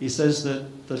 he says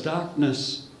that the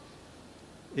darkness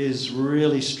is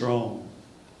really strong.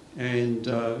 And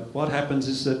what happens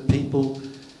is that people,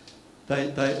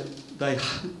 they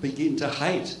begin to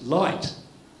hate light.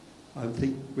 I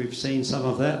think we've seen some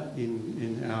of that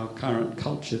in our current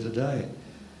culture today.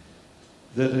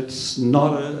 That it's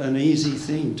not an easy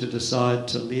thing to decide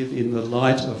to live in the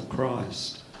light of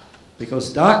Christ.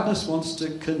 Because darkness wants to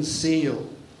conceal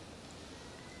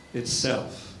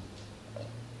itself.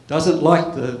 Doesn't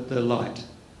like the light.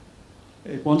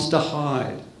 It wants to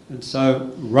hide. And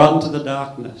so run to the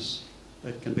darkness.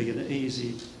 That can be an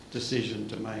easy decision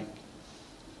to make.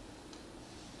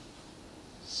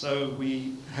 So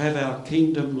we have our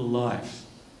kingdom life.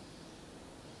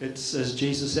 It's, as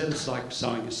Jesus said, it's like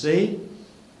sowing a seed,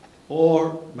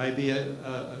 or maybe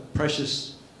a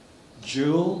precious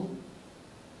jewel.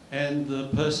 And the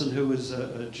person who is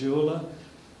a jeweler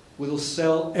will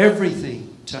sell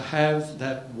everything to have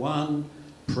that one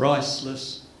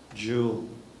priceless jewel.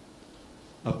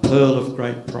 A pearl of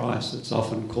great price, it's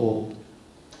often called.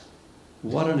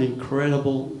 What an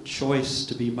incredible choice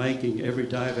to be making every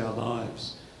day of our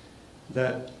lives.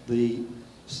 That the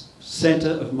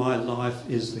centre of my life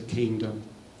is the kingdom.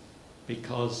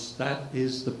 because that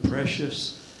is the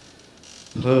precious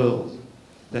pearl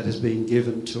that has been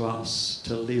given to us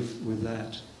to live with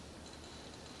that.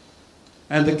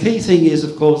 And the key thing is,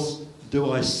 of course,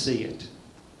 do I see it?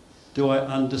 Do I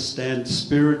understand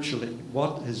spiritually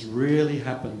what has really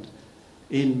happened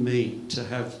in me to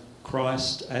have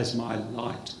Christ as my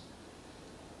light?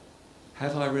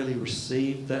 Have I really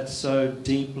received that so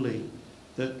deeply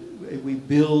that we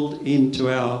build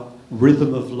into our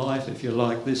rhythm of life, if you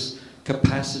like, this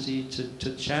capacity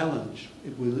to challenge?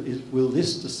 Will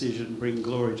this decision bring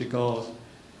glory to God?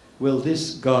 Will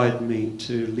this guide me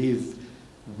to live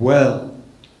well?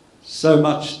 So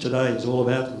much today is all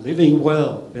about living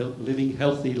well, living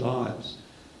healthy lives.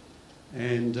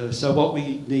 And so what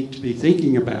we need to be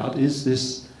thinking about is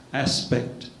this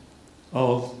aspect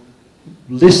of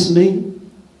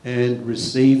listening and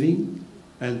receiving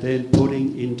and then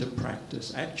putting into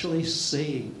practice, actually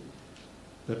seeing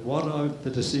that the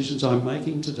decisions I'm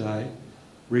making today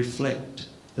reflect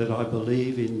that I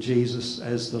believe in Jesus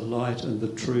as the light and the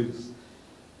truth,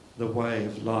 the way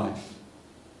of life.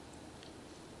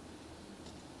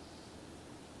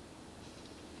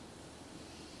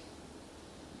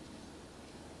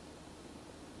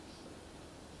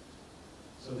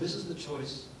 So this is the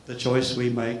choice. The choice we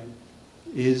make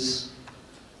is,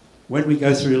 when we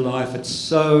go through life, it's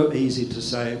so easy to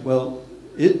say, well,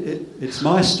 it's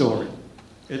my story.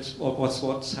 It's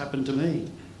what's happened to me.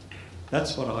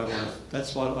 That's what I want.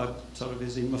 That's what I sort of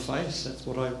is in my face. That's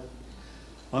what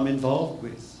I'm involved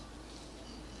with.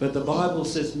 But the Bible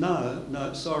says,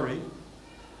 no, sorry.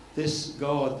 This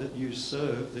God that you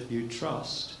serve, that you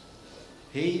trust,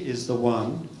 He is the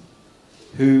one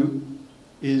who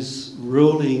is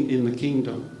ruling in the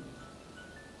kingdom.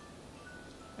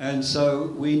 And so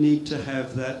we need to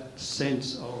have that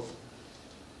sense of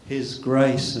His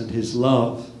grace and His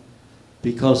love,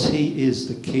 because He is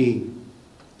the King.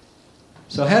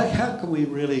 So how can we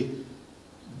really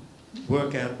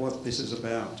work out what this is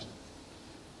about?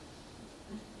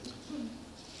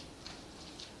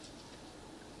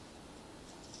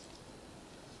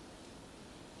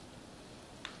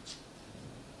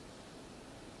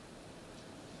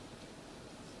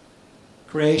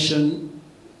 Creation,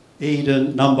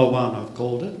 Eden, number 1, I've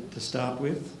called it, to start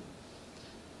with.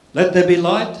 Let there be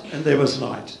light, and there was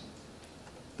light.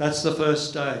 That's the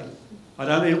first day. I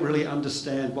don't really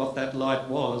understand what that light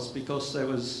was, because there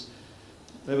was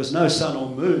no sun or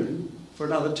moon for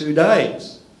another 2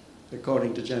 days,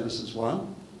 according to Genesis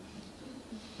 1.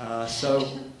 So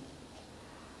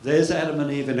there's Adam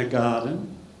and Eve in a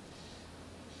garden,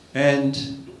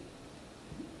 and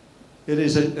it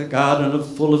is a garden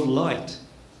full of light.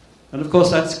 And of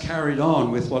course that's carried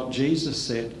on with what Jesus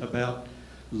said about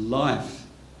life.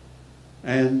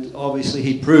 And obviously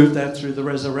He proved that through the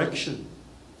resurrection,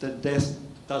 that death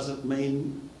doesn't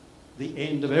mean the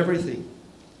end of everything.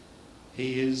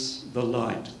 He is the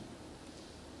light.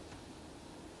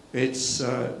 It's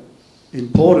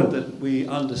important that we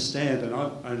understand, and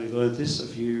I've only learned this a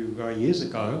few years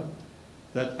ago,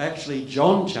 that actually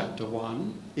John chapter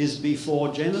 1 is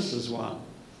before Genesis 1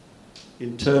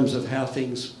 in terms of how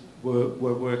things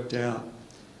were worked out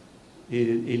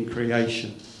in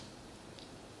creation.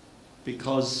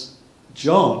 Because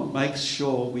John makes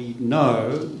sure we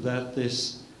know that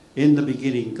this, in the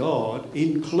beginning God,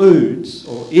 includes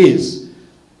or is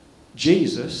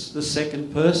Jesus, the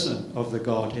second person of the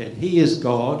Godhead. He is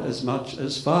God as much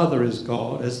as Father is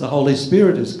God, as the Holy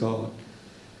Spirit is God.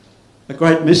 A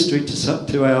great mystery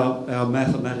to our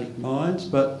mathematic minds,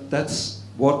 but that's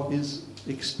what is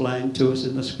explained to us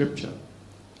in the Scripture.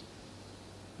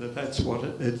 That's what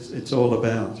it's all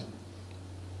about.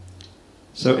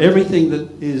 So everything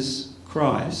that is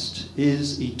Christ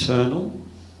is eternal,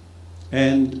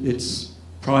 and it's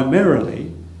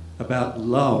primarily about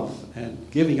love and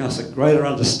giving us a greater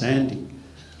understanding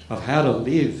of how to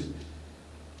live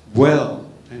well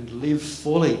and live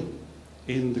fully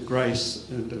in the grace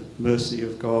and the mercy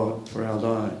of God for our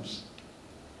lives.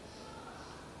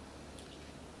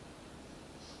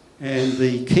 And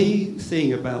the key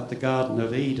thing about the Garden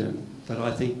of Eden that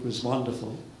I think was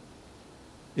wonderful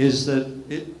is that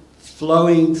it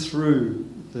flowing through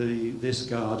this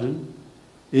garden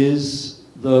is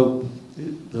the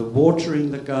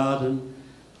watering the garden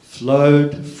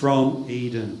flowed from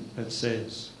Eden, it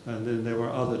says. And then there were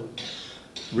other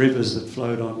rivers that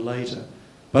flowed on later.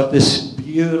 But this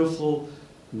beautiful,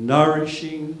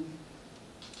 nourishing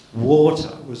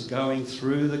water was going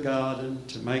through the garden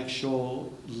to make sure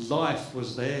life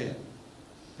was there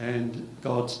and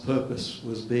God's purpose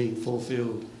was being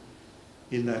fulfilled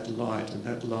in that light and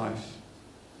that life.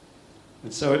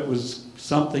 And so it was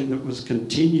something that was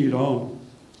continued on.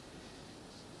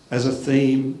 as a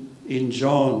theme in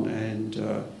John, and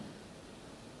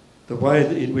the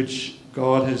way in which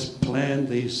God has planned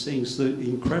these things, the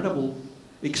incredible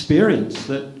experience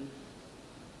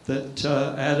that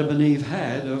Adam and Eve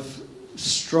had of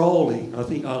strolling, I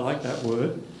think I like that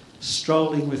word,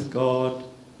 strolling with God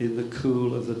in the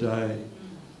cool of the day.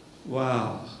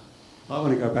 Wow. I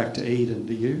want to go back to Eden,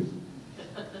 do you?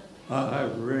 I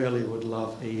really would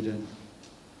love Eden.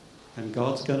 And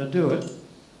God's going to do it.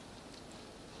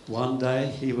 One day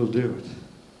he will do it.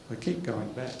 I keep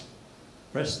going back.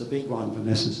 Press the big one,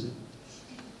 Vanessa.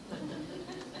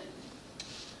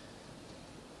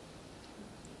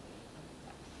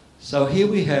 So here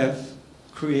we have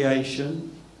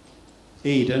creation,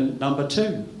 Eden, number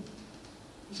 2.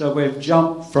 So we've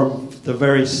jumped from the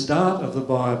very start of the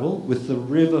Bible with the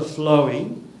river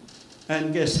flowing,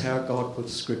 and guess how God put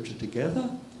Scripture together?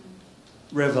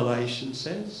 Revelation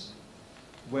says,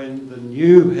 when the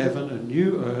new heaven and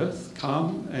new earth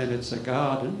come and it's a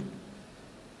garden,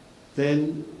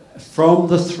 then from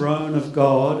the throne of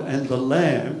God and the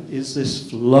Lamb is this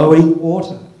flowing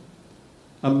water.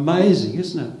 Amazing,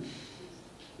 isn't it?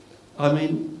 I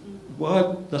mean,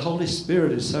 why the Holy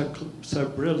Spirit is so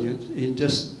brilliant in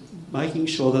just making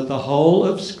sure that the whole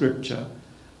of Scripture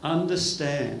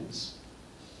understands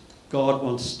God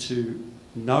wants to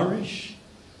nourish,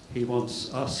 he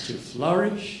wants us to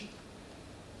flourish,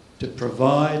 to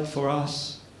provide for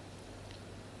us.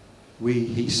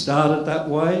 He started that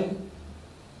way,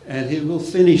 and he will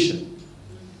finish it.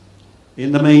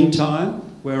 In the meantime,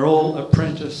 we're all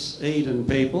apprentice Eden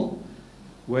people.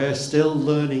 We're still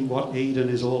learning what Eden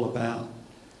is all about.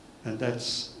 And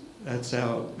that's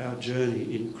our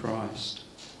journey in Christ.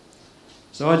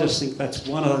 So I just think that's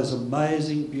one of those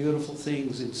amazing, beautiful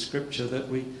things in Scripture that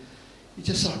you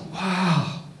just like,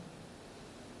 wow,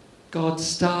 God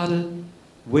started,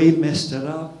 we messed it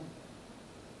up,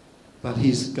 but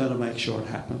he's going to make sure it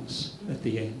happens at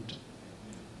the end.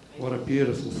 What a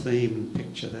beautiful theme and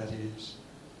picture that is.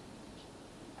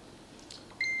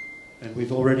 And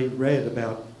we've already read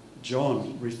about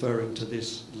John referring to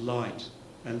this light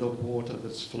and the water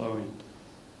that's flowing.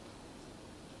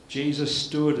 Jesus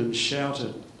stood and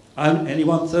shouted,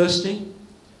 anyone thirsty?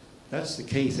 That's the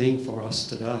key thing for us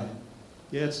today.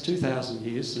 Yeah, it's 2,000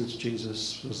 years since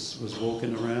Jesus was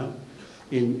walking around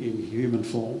in human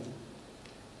form.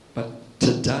 But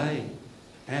today,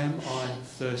 am I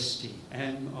thirsty?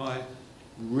 Am I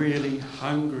really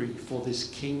hungry for this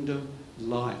kingdom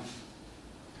life?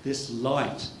 This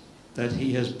light that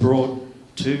he has brought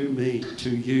to me, to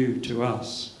you, to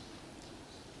us.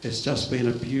 It's just been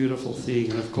a beautiful thing.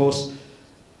 And of course,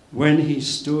 when he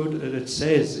stood, and it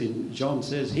says, John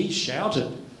says, he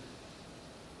shouted,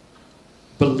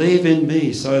 believe in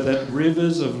me so that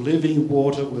rivers of living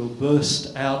water will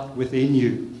burst out within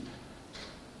you.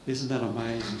 Isn't that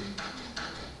amazing?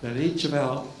 That each of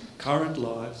our current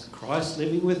lives, Christ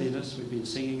living within us, we've been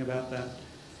singing about that,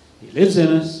 he lives in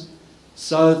us,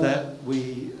 so that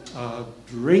we are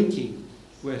drinking,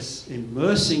 we're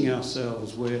immersing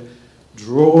ourselves, we're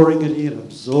drawing it in,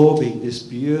 absorbing this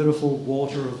beautiful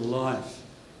water of life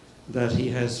that he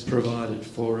has provided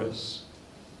for us.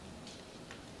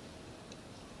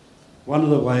 One of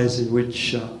the ways in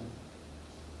which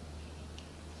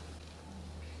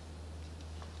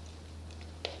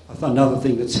another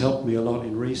thing that's helped me a lot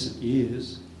in recent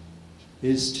years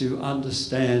is to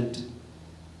understand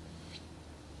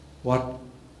what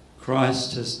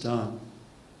Christ has done.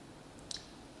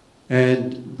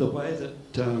 And the way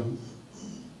that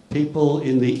people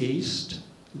in the East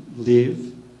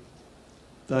live,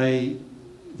 they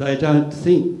don't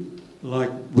think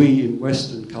like we in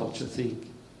Western culture think.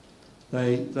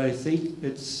 They think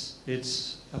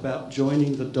it's about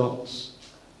joining the dots.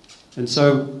 And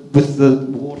so with the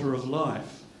water of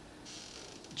life,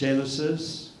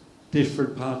 Genesis,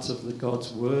 different parts of the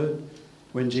God's Word,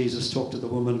 when Jesus talked to the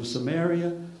woman of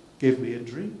Samaria, give me a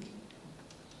drink.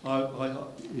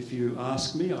 If you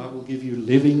ask me, I will give you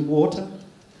living water.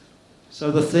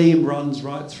 So the theme runs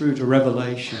right through to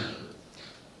Revelation.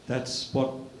 That's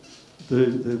what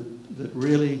the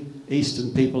really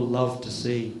Eastern people love to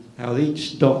see, how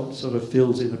each dot sort of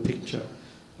fills in a picture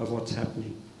of what's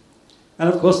happening. And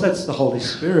of course that's the Holy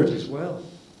Spirit as well.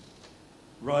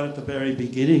 Right at the very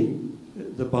beginning,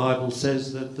 the Bible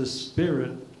says that the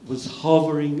Spirit was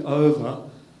hovering over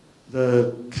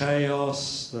the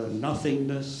chaos, the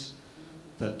nothingness,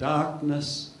 the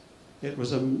darkness. It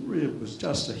was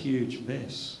just a huge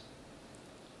mess.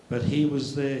 But he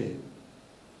was there.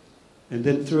 And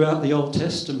then throughout the Old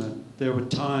Testament, there were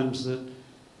times that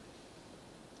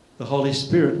the Holy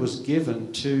Spirit was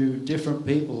given to different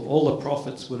people. All the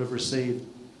prophets would have received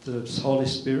the Holy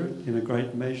Spirit in a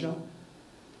great measure.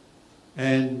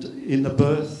 And in the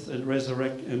birth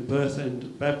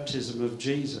and baptism of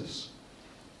Jesus,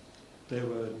 there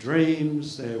were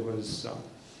dreams, there was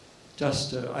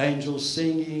just angels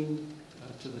singing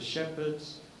to the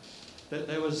shepherds.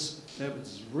 There was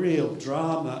real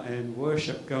drama and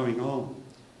worship going on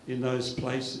in those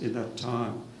places in that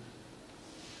time.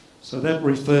 So that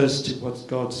refers to what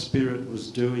God's Spirit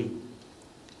was doing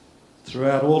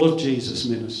throughout all of Jesus'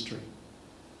 ministry.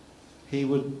 He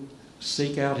would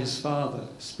seek out his Father,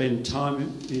 spend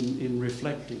time in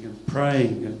reflecting and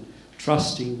praying and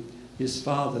trusting his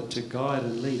Father to guide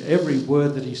and lead every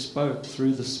word that he spoke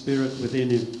through the Spirit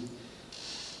within him.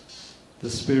 The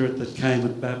Spirit that came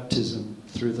at baptism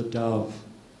through the dove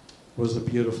was a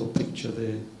beautiful picture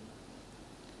there.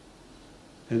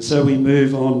 And so we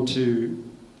move on to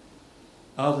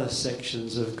other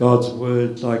sections of God's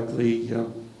Word, like the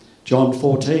John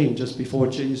 14, just before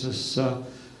Jesus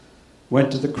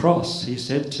went to the cross. He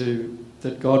said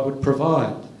that God would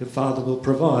provide, the Father will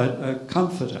provide a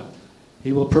comforter.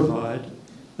 He will provide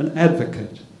an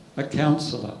advocate, a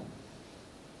counsellor.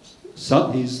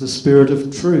 So he's the Spirit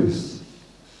of truth.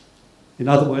 In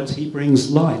other words, he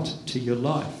brings light to your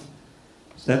life.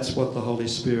 That's what the Holy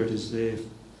Spirit is there for.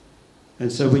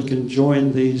 And so we can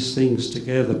join these things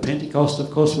together. Pentecost,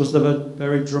 of course, was the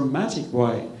very dramatic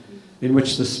way in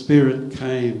which the Spirit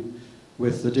came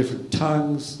with the different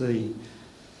tongues, the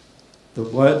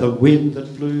wind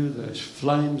that blew, the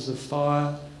flames of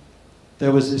fire.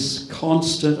 There was this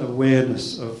constant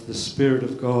awareness of the Spirit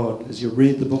of God. As you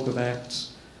read the book of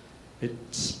Acts, it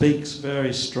speaks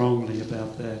very strongly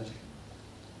about that.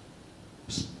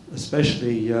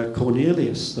 Especially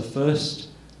Cornelius, the first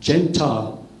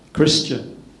Gentile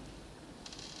Christian,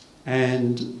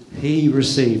 and he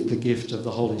received the gift of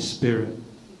the Holy Spirit.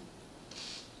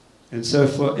 And so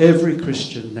for every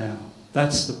Christian now,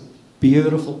 that's the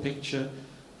beautiful picture,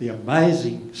 the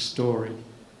amazing story,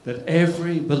 that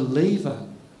every believer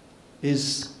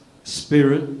is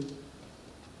Spirit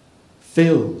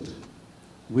filled.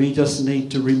 We just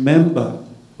need to remember,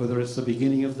 whether it's the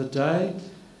beginning of the day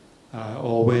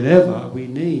or whenever we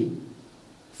need,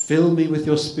 fill me with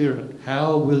your Spirit.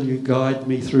 How will you guide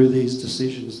me through these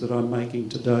decisions that I'm making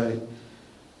today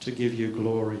to give you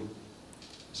glory?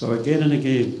 So again and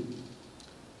again,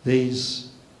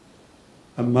 these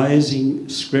amazing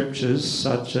scriptures,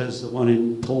 such as the one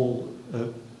in Paul,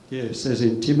 says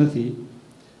in Timothy,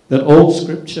 that all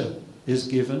scripture is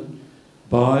given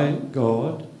by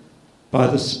God, by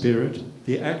the Spirit,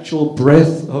 the actual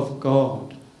breath of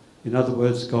God. In other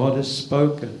words, God has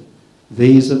spoken.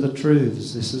 These are the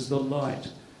truths. This is the light.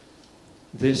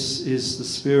 This is the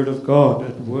Spirit of God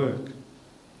at work.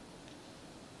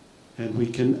 And we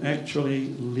can actually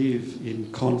live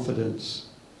in confidence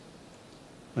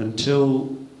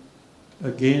until,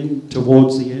 again,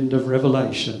 towards the end of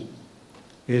Revelation,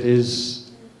 it is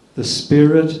the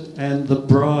Spirit and the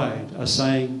bride are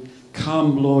saying,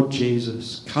 "Come, Lord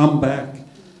Jesus, come back.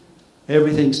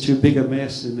 Everything's too big a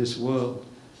mess in this world.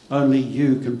 Only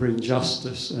you can bring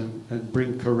justice and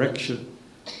bring correction,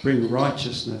 bring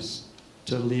righteousness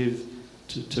to live,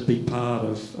 to be part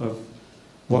of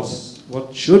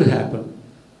what should happen,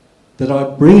 that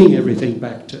I'm bringing everything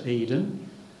back to Eden.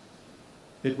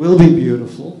 It will be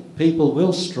beautiful. People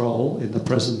will stroll in the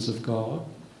presence of God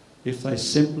if they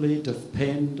simply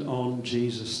depend on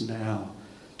Jesus now,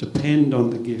 depend on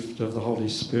the gift of the Holy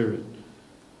Spirit.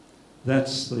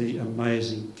 That's the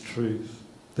amazing truth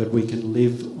that we can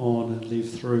live on and live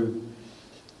through.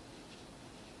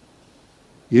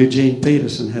 Eugene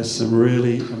Peterson has some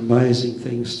really amazing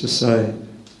things to say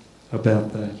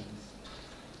about that.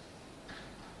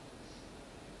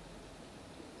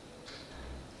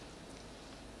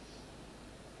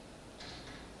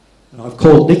 And I've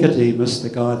called Nicodemus, the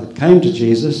guy that came to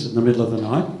Jesus in the middle of the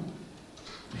night.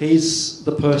 He's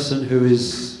the person who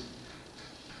is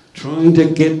trying to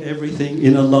get everything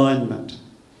in alignment,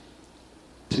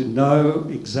 to know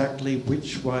exactly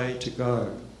which way to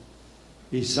go.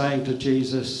 He's saying to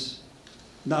Jesus,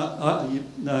 no,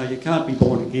 you can't be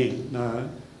born again. No,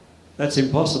 that's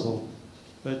impossible.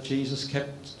 But Jesus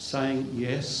kept saying,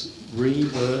 yes,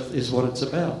 rebirth is what it's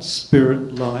about.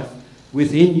 Spirit life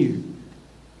within you.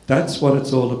 That's what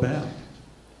it's all about.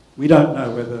 We don't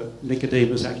know whether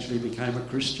Nicodemus actually became a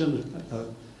Christian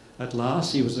at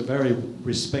last. He was a very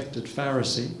respected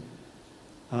Pharisee.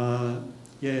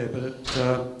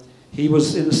 He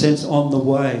was, in a sense, on the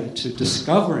way to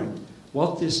discovering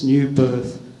what this new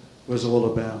birth was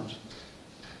all about.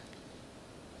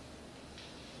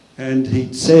 And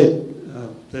he said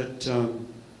that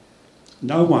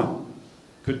no one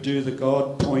could do the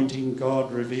God-pointing,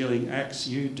 God-revealing acts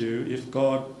you do if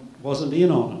God wasn't in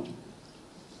on it.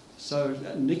 So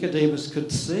Nicodemus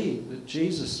could see that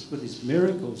Jesus, with his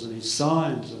miracles and his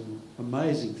signs and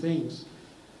amazing things,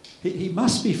 he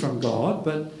must be from God,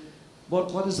 but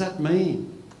what does that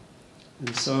mean?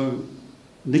 And so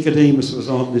Nicodemus was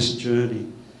on this journey.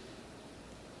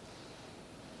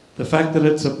 The fact that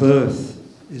it's a birth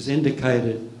is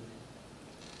indicated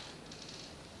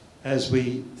as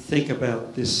we think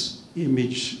about this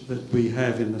image that we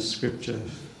have in the scripture,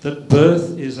 that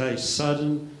birth is a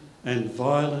sudden and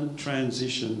violent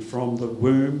transition from the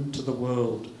womb to the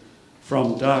world,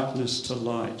 from darkness to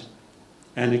light,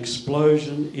 an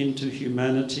explosion into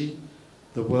humanity,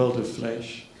 the world of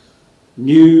flesh.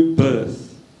 New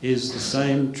birth is the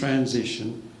same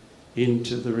transition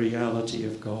into the reality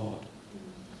of God.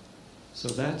 So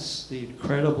that's the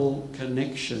incredible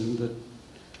connection that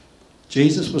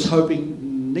Jesus was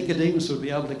hoping Nicodemus would be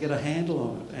able to get a handle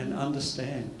on it and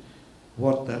understand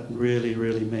what that really,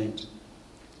 really meant.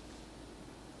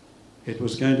 It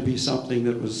was going to be something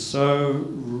that was so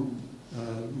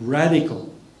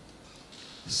radical,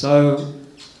 so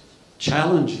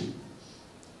challenging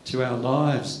to our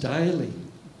lives daily,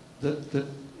 that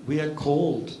we are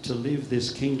called to live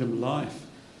this kingdom life,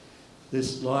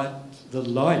 this light, the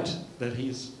light that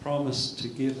He's promised to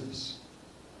give us.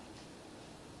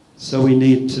 So we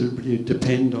need to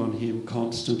depend on Him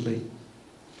constantly.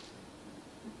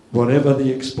 Whatever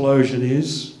the explosion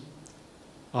is,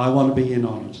 I want to be in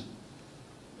on it.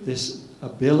 This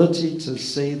ability to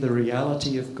see the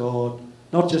reality of God,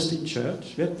 not just in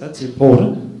church, yep, that's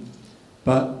important,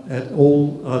 but at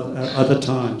all other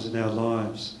times in our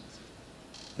lives,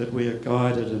 that we are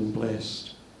guided and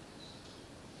blessed.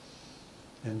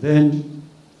 And then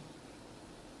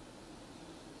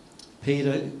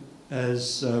Peter,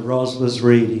 as Ros was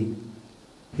reading,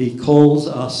 he calls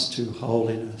us to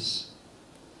holiness.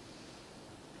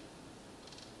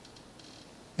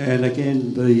 And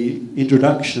again, the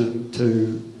introduction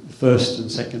to 1st and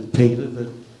 2nd Peter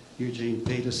that Eugene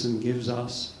Peterson gives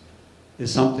us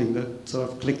is something that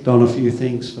sort of clicked on a few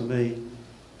things for me,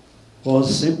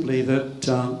 was simply that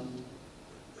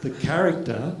the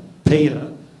character,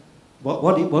 Peter,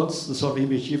 what's the sort of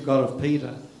image you've got of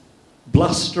Peter?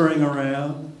 Blustering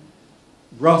around,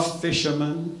 rough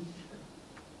fisherman.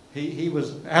 He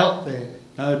was out there,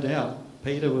 no doubt.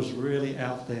 Peter was really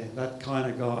out there, that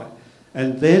kind of guy.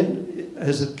 And then,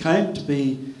 as it came to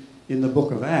be in the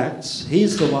book of Acts,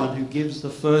 he's the one who gives the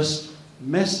first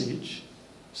message.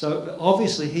 So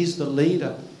obviously he's the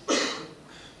leader.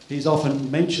 He's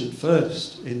often mentioned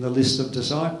first in the list of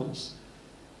disciples.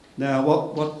 Now,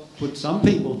 what would some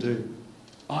people do?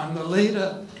 I'm the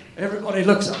leader. Everybody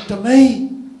looks up to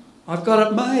me. I've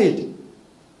got it made.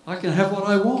 I can have what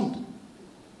I want.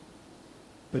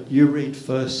 But you read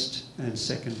 1st and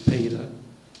 2nd Peter,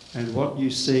 and what you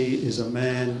see is a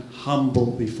man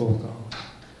humble before God,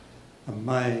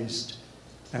 amazed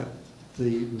at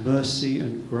the mercy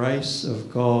and grace of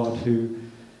God who,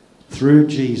 through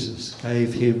Jesus,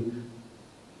 gave him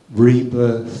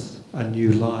rebirth, a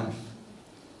new life.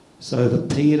 So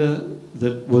the Peter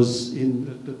that was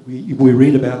that we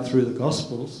read about through the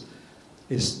Gospels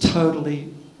is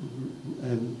totally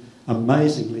and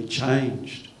amazingly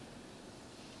changed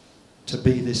to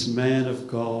be this man of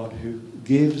God who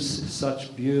gives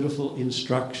such beautiful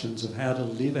instructions of how to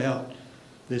live out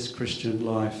this Christian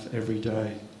life every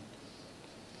day.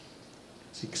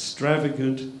 It's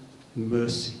extravagant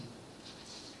mercy.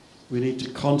 We need to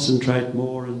concentrate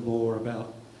more and more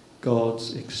about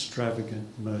God's extravagant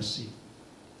mercy.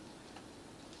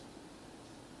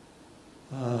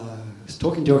 I was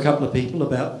talking to a couple of people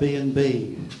about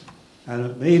B&B, and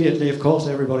immediately, of course,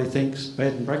 everybody thinks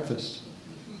bed and breakfast.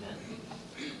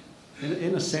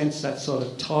 In a sense, that sort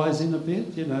of ties in a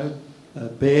bit, you know,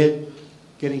 bed,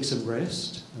 getting some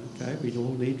rest. Okay, we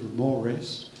all need more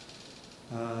rest,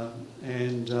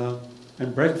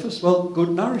 and breakfast. Well, good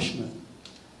nourishment.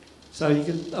 So you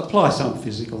can apply some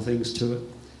physical things to it,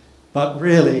 but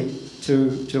really,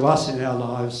 to us in our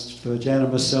lives, for Jan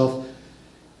and myself,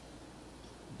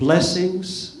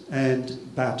 blessings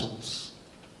and battles.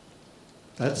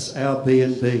 That's our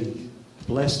B&B,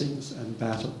 blessings and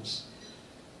battles.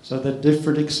 So the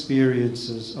different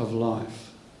experiences of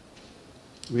life.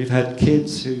 We've had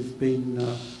kids who've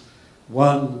been,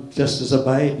 one just as a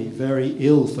baby, very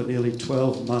ill for nearly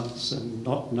 12 months and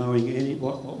not knowing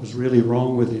what was really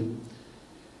wrong with him.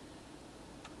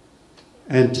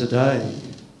 And today,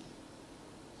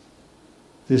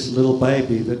 this little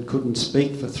baby that couldn't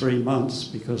speak for 3 months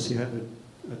because he had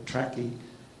a trachea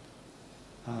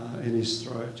in his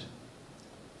throat,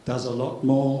 does a lot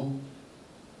more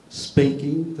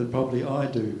speaking than probably I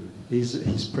do.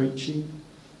 He's preaching,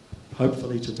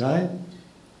 hopefully today,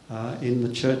 in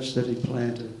the church that he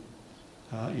planted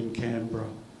in Canberra.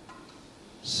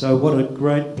 So what a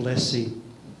great blessing.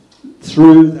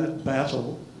 Through that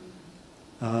battle,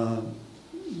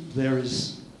 there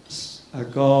is a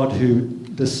God who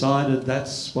decided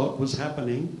that's what was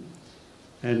happening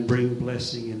and bring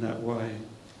blessing in that way.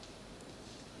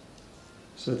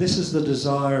 So this is the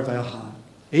desire of our heart.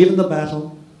 Even the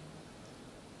battle,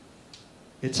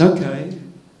 it's okay.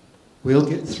 We'll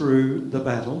get through the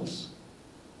battles.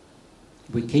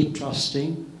 We keep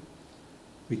trusting.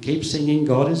 We keep singing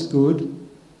God is good.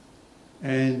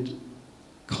 And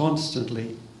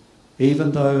constantly,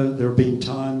 even though there have been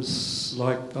times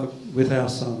like with our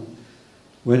son,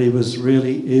 when he was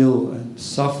really ill and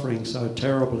suffering so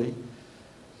terribly,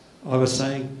 I was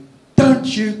saying, don't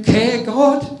you care,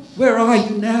 God? Where are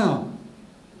you now?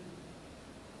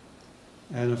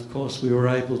 And of course we were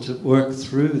able to work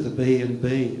through the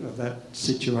B&B of that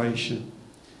situation,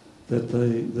 that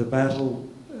the battle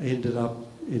ended up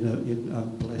in a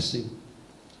blessing.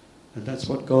 And that's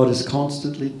what God is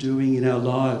constantly doing in our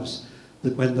lives,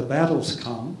 that when the battles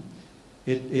come,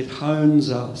 it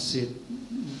hones us, it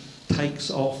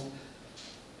takes off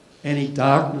any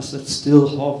darkness that's still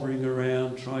hovering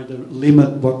around, trying to limit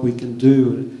what we can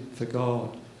do for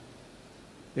God.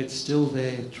 It's still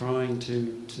there trying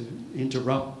to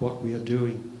interrupt what we are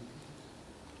doing.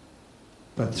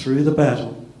 But through the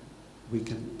battle, we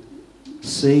can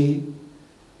see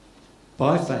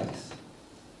by faith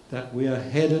that we are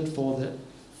headed for the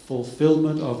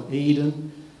fulfillment of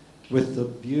Eden with the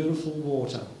beautiful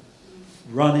water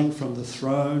running from the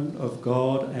throne of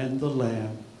God and the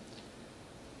Lamb,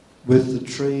 with the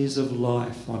trees of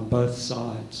life on both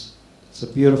sides. It's a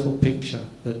beautiful picture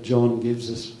that John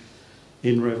gives us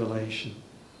in Revelation.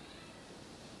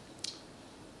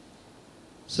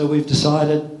 So we've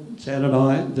decided, Jan and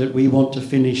I, that we want to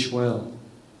finish well.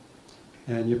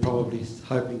 And you're probably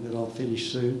hoping that I'll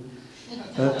finish soon.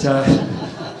 But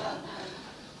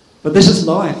this is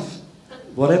life.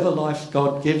 Whatever life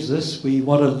God gives us, we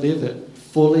want to live it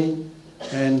fully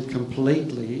and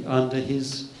completely under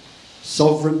his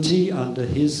sovereignty, under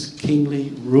his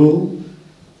kingly rule.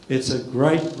 It's a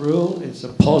great rule. It's a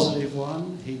positive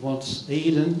one. He wants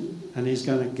Eden, and he's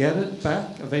going to get it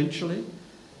back eventually.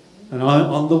 And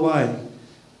on the way,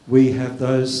 we have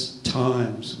those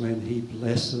times when he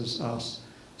blesses us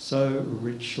so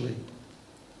richly.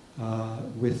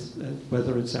 With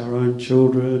whether it's our own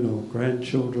children or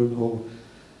grandchildren or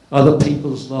other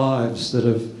people's lives that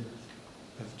have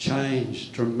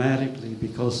changed dramatically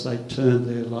because they turned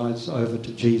their lives over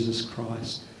to Jesus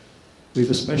Christ. We've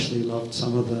especially loved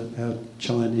some of our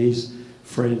Chinese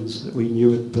friends that we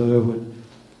knew at Burwood,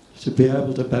 to be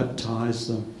able to baptise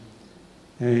them.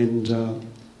 And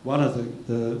one of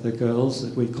the girls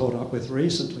that we caught up with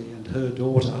recently, and her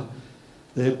daughter,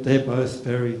 they're both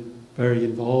very, very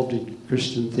involved in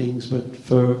Christian things, but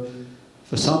for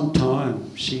some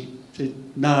time she said,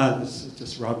 no, this is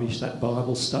just rubbish, that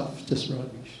Bible stuff, just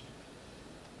rubbish.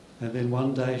 And then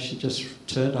one day she just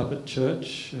turned up at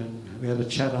church and we had a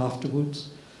chat afterwards,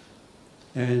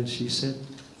 and she said,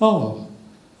 oh,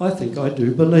 I think I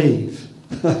do believe.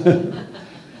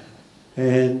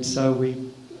 And so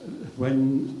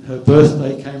when her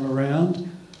birthday came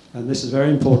around, and this is very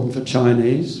important for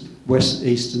Chinese, West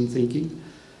Eastern thinking,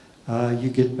 you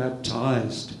get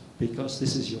baptised because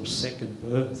this is your second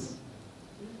birth.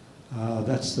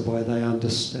 That's the way they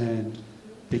understand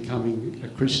becoming a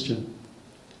Christian.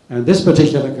 And this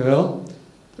particular girl,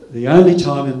 the only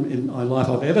time in my life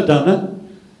I've ever done it,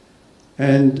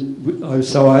 and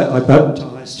so I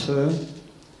baptised her,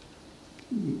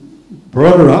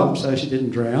 brought her up so she didn't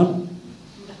drown,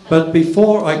 but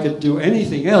before I could do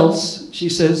anything else, she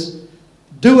says,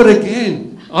 do it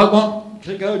again. I want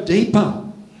to go deeper.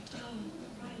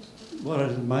 What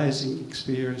an amazing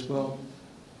experience. Well,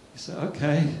 you say,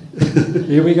 okay,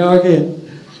 here we go again.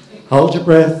 Hold your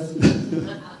breath.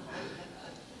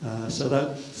 So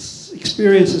that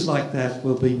experiences like that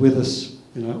will be with us,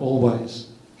 always,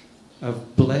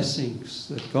 of blessings,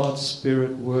 that God's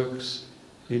Spirit works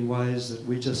in ways that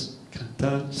we just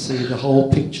don't see the whole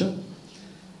picture.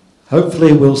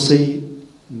 Hopefully we'll see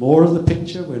more of the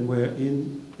picture when we're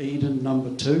in Eden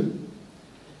number 2.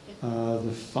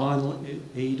 The final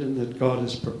Eden that God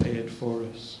has prepared for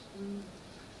us.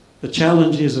 The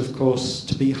challenge is, of course,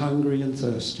 to be hungry and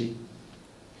thirsty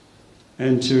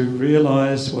and to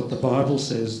realise what the Bible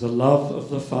says, the love of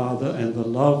the Father and the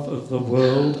love of the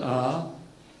world are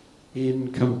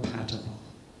incompatible.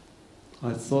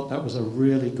 I thought that was a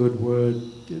really good word,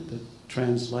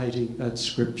 translating that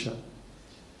scripture.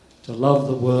 to love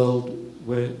the world,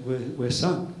 we're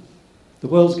sunk. The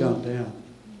world's going down.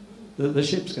 The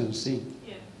ship's going to sink.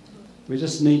 We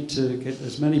just need to get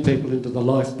as many people into the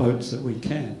lifeboats that we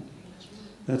can.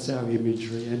 That's our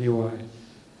imagery anyway.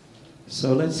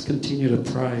 So let's continue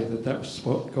to pray that that's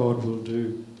what God will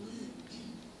do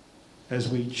as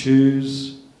we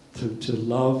choose to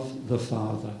love the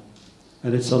Father.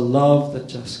 And it's a love that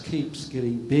just keeps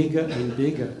getting bigger and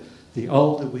bigger. The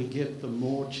older we get, the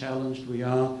more challenged we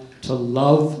are to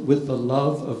love with the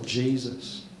love of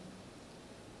Jesus.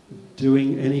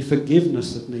 Doing any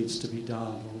forgiveness that needs to be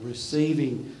done, or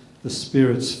receiving the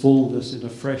Spirit's fullness in a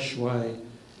fresh way.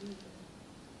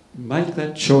 Make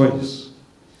that choice,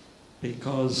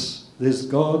 because there's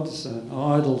gods and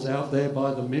idols out there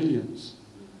by the millions.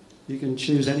 You can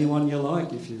choose anyone you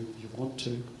like if you want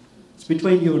to. It's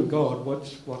between you and God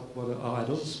what are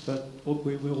idols, but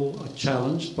we all are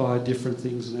challenged by different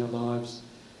things in our lives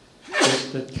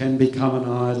that can become an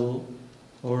idol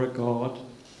or a god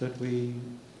that we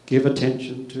give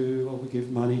attention to, or we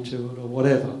give money to it, or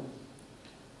whatever,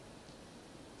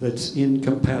 that's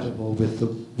incompatible with the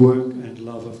work and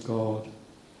love of God.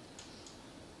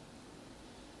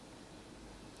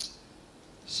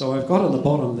 So I've got on the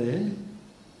bottom there,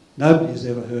 nobody's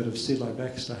ever heard of Sidlow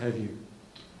Baxter, have you?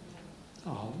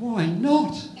 Oh, why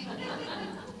not?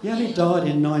 He only died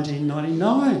in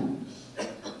 1999.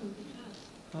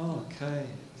 Okay.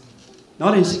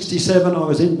 1967, I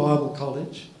was in Bible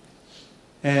college,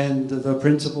 and the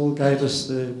principal gave us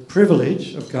the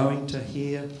privilege of going to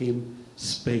hear him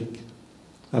speak.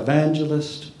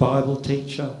 Evangelist, Bible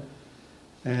teacher,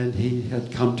 and he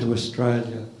had come to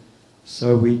Australia.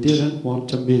 So we didn't want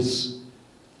to miss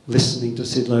listening to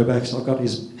Sidlow Baxter. I've got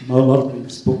a lot of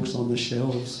his books on the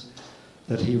shelves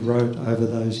that he wrote over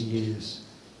those years.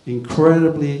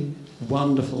 Incredibly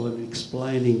wonderful in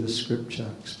explaining the scripture,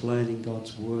 explaining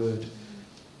God's word.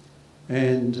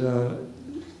 And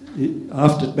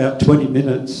after about 20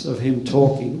 minutes of him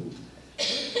talking,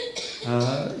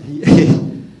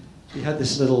 he had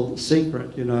this little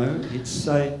secret, you know. He'd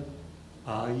say,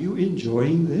 "Are you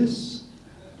enjoying this?"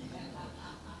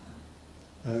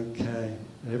 Okay.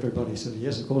 Everybody said,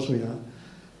 "Yes, of course we are."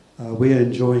 We are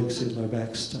enjoying Sidlow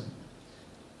Baxter.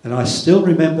 And I still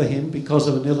remember him because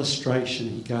of an illustration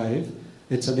he gave.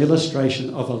 It's an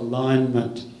illustration of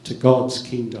alignment to God's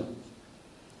kingdom.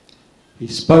 He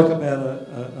spoke about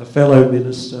a fellow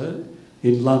minister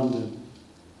in London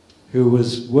who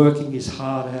was working his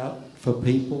heart out for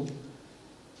people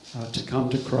to come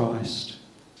to Christ.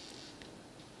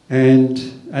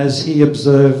 And as he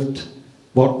observed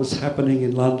what was happening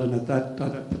in London at that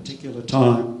particular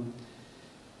time,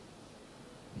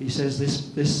 he says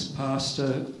this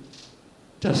pastor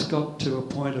just got to a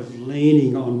point of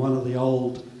leaning on one of the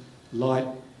old light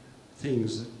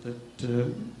things that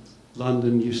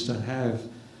London used to have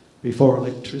before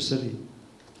electricity.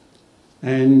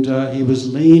 And he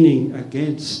was leaning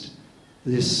against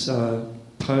this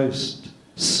post,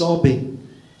 sobbing.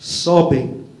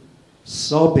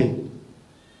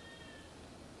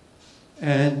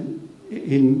 And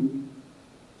in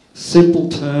simple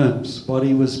terms, what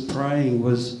he was praying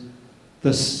was,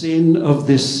 "The sin of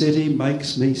this city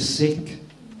makes me sick.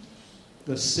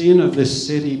 The sin of this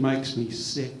city makes me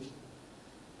sick."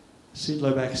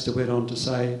 Sidlow Baxter went on to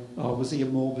say, was he a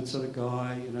morbid sort of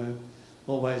guy, you know,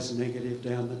 always negative,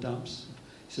 down the dumps?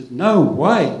 He said, "No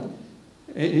way."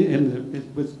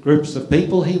 With groups of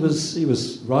people, he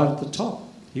was right at the top.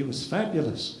 He was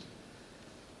fabulous.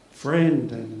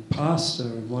 Friend and pastor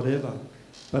and whatever.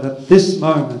 But at this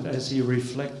moment, as he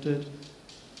reflected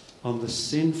on the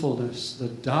sinfulness, the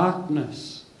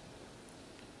darkness,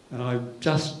 and I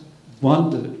just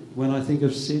wondered, when I think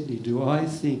of Sydney, do I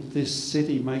think this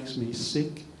city makes me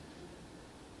sick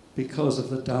because of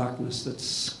the darkness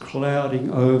that's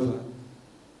clouding over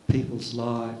people's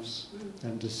lives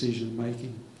and decision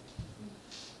making?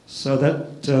 So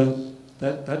that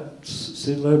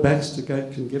Sidlow Baxter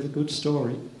can give a good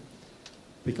story,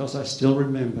 because I still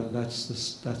remember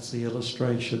that's the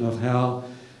illustration of how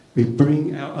we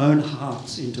bring our own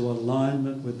hearts into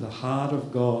alignment with the heart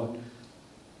of God.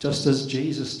 Just as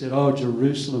Jesus did, "Oh,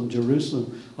 Jerusalem,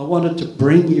 Jerusalem, I wanted to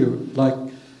bring you like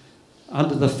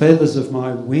under the feathers of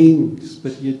my wings,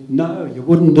 but you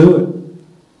wouldn't do it.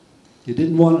 You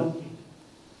didn't want it."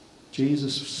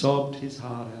 Jesus sobbed his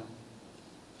heart out.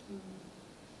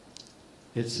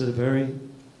 It's a very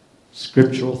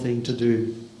scriptural thing to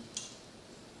do.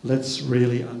 Let's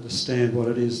really understand what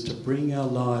it is to bring our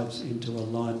lives into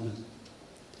alignment.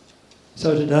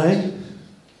 So today,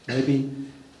 maybe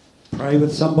pray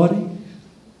with somebody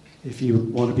if you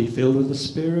want to be filled with the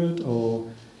Spirit, or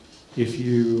if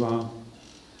you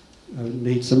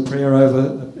need some prayer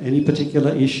over any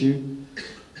particular issue,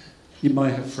 you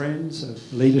may have friends, a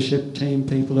leadership team,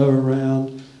 people are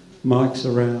around, Mike's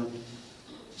around.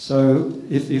 So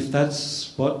if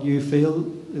that's what you feel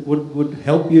it would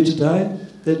help you today,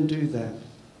 then do that.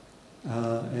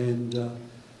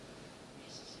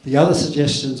 The other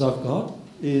suggestions I've got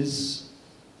is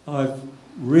I've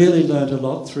really learned a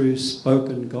lot through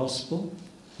spoken gospel.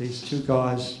 These two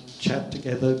guys chat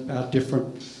together about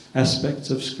different aspects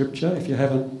of Scripture. If you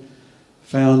haven't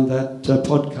found that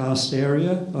podcast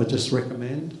area, I just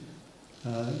recommend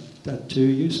that to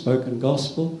you, Spoken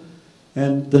Gospel.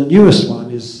 And the newest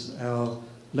one is our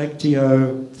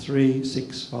Lectio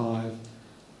 365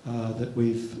 that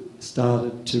we've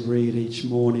started to read each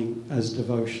morning as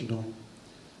devotional.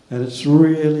 And it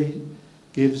really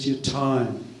gives you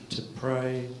time to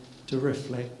pray, to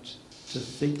reflect, to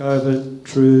think over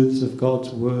truths of God's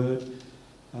Word.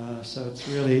 So it's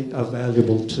really a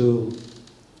valuable tool.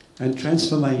 And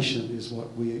transformation is what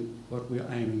we're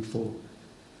aiming for.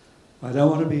 I don't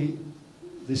want to be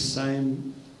this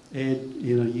same Ed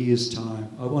in a year's time.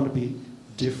 I want to be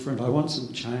different. I want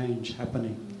some change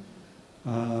happening.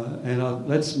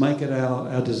 Let's make it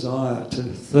our desire to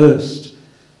thirst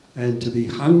and to be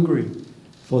hungry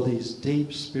for these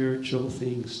deep spiritual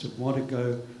things, to want to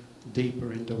go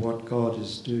deeper into what God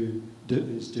is doing,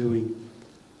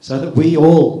 so that we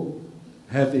all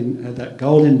have that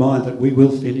goal in mind that we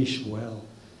will finish well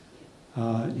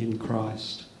in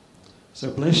Christ. So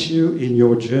bless you in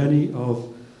your journey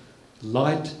of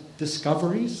light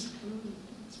discoveries.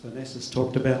 Vanessa's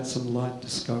talked about some light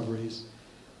discoveries,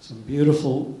 some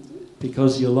beautiful,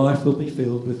 because your life will be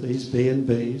filled with these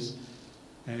B&Bs,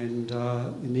 and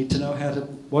you need to know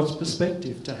what's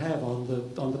perspective to have on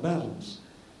the battles,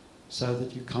 so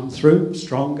that you come through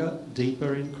stronger,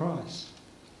 deeper in Christ.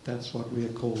 That's what we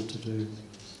are called to do.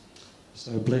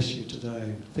 So bless you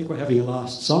today. I think we're having a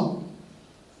last song.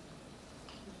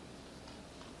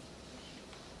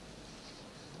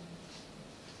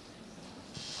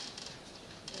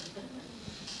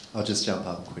 I'll just jump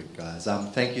up quick, guys.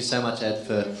 Thank you so much, Ed,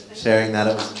 for sharing that.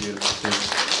 It was a beautiful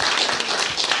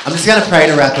thing. I'm just going to pray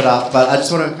to wrap it up, but I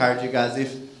just want to encourage you guys,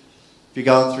 if you're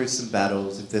going through some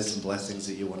battles, if there's some blessings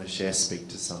that you want to share, speak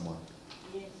to someone.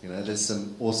 You know, there's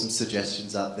some awesome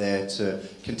suggestions up there to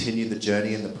continue the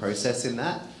journey and the process in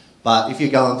that. But if you're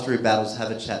going through battles,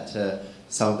 have a chat to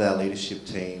some of our leadership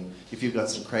team. If you've got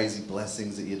some crazy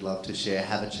blessings that you'd love to share,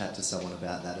 have a chat to someone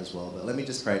about that as well. But let me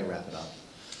just pray to wrap it up.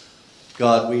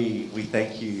 God, we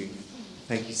thank you.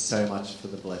 Thank you so much for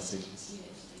the blessings.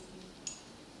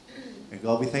 And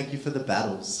God, we thank you for the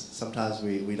battles. Sometimes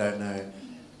we don't know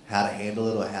how to handle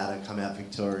it or how to come out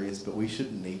victorious, but we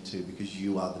shouldn't need to, because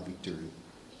you are the victory.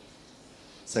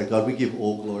 So God, we give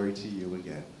all glory to you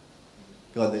again.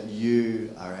 God, that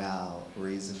you are our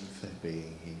reason for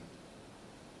being here.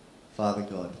 Father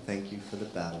God, thank you for the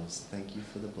battles. Thank you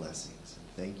for the blessings.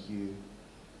 And thank you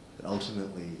that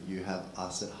ultimately you have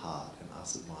us at heart and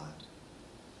us at mind.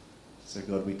 So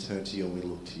God, we turn to you and we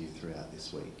look to you throughout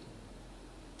this week.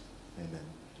 Amen.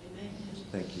 Amen.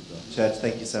 Thank you, God. Church,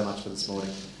 thank you so much for this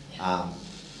morning.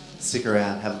 Stick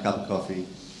around, have a cup of coffee,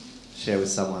 share with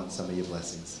someone some of your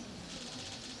blessings.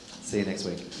 See you next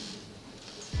week.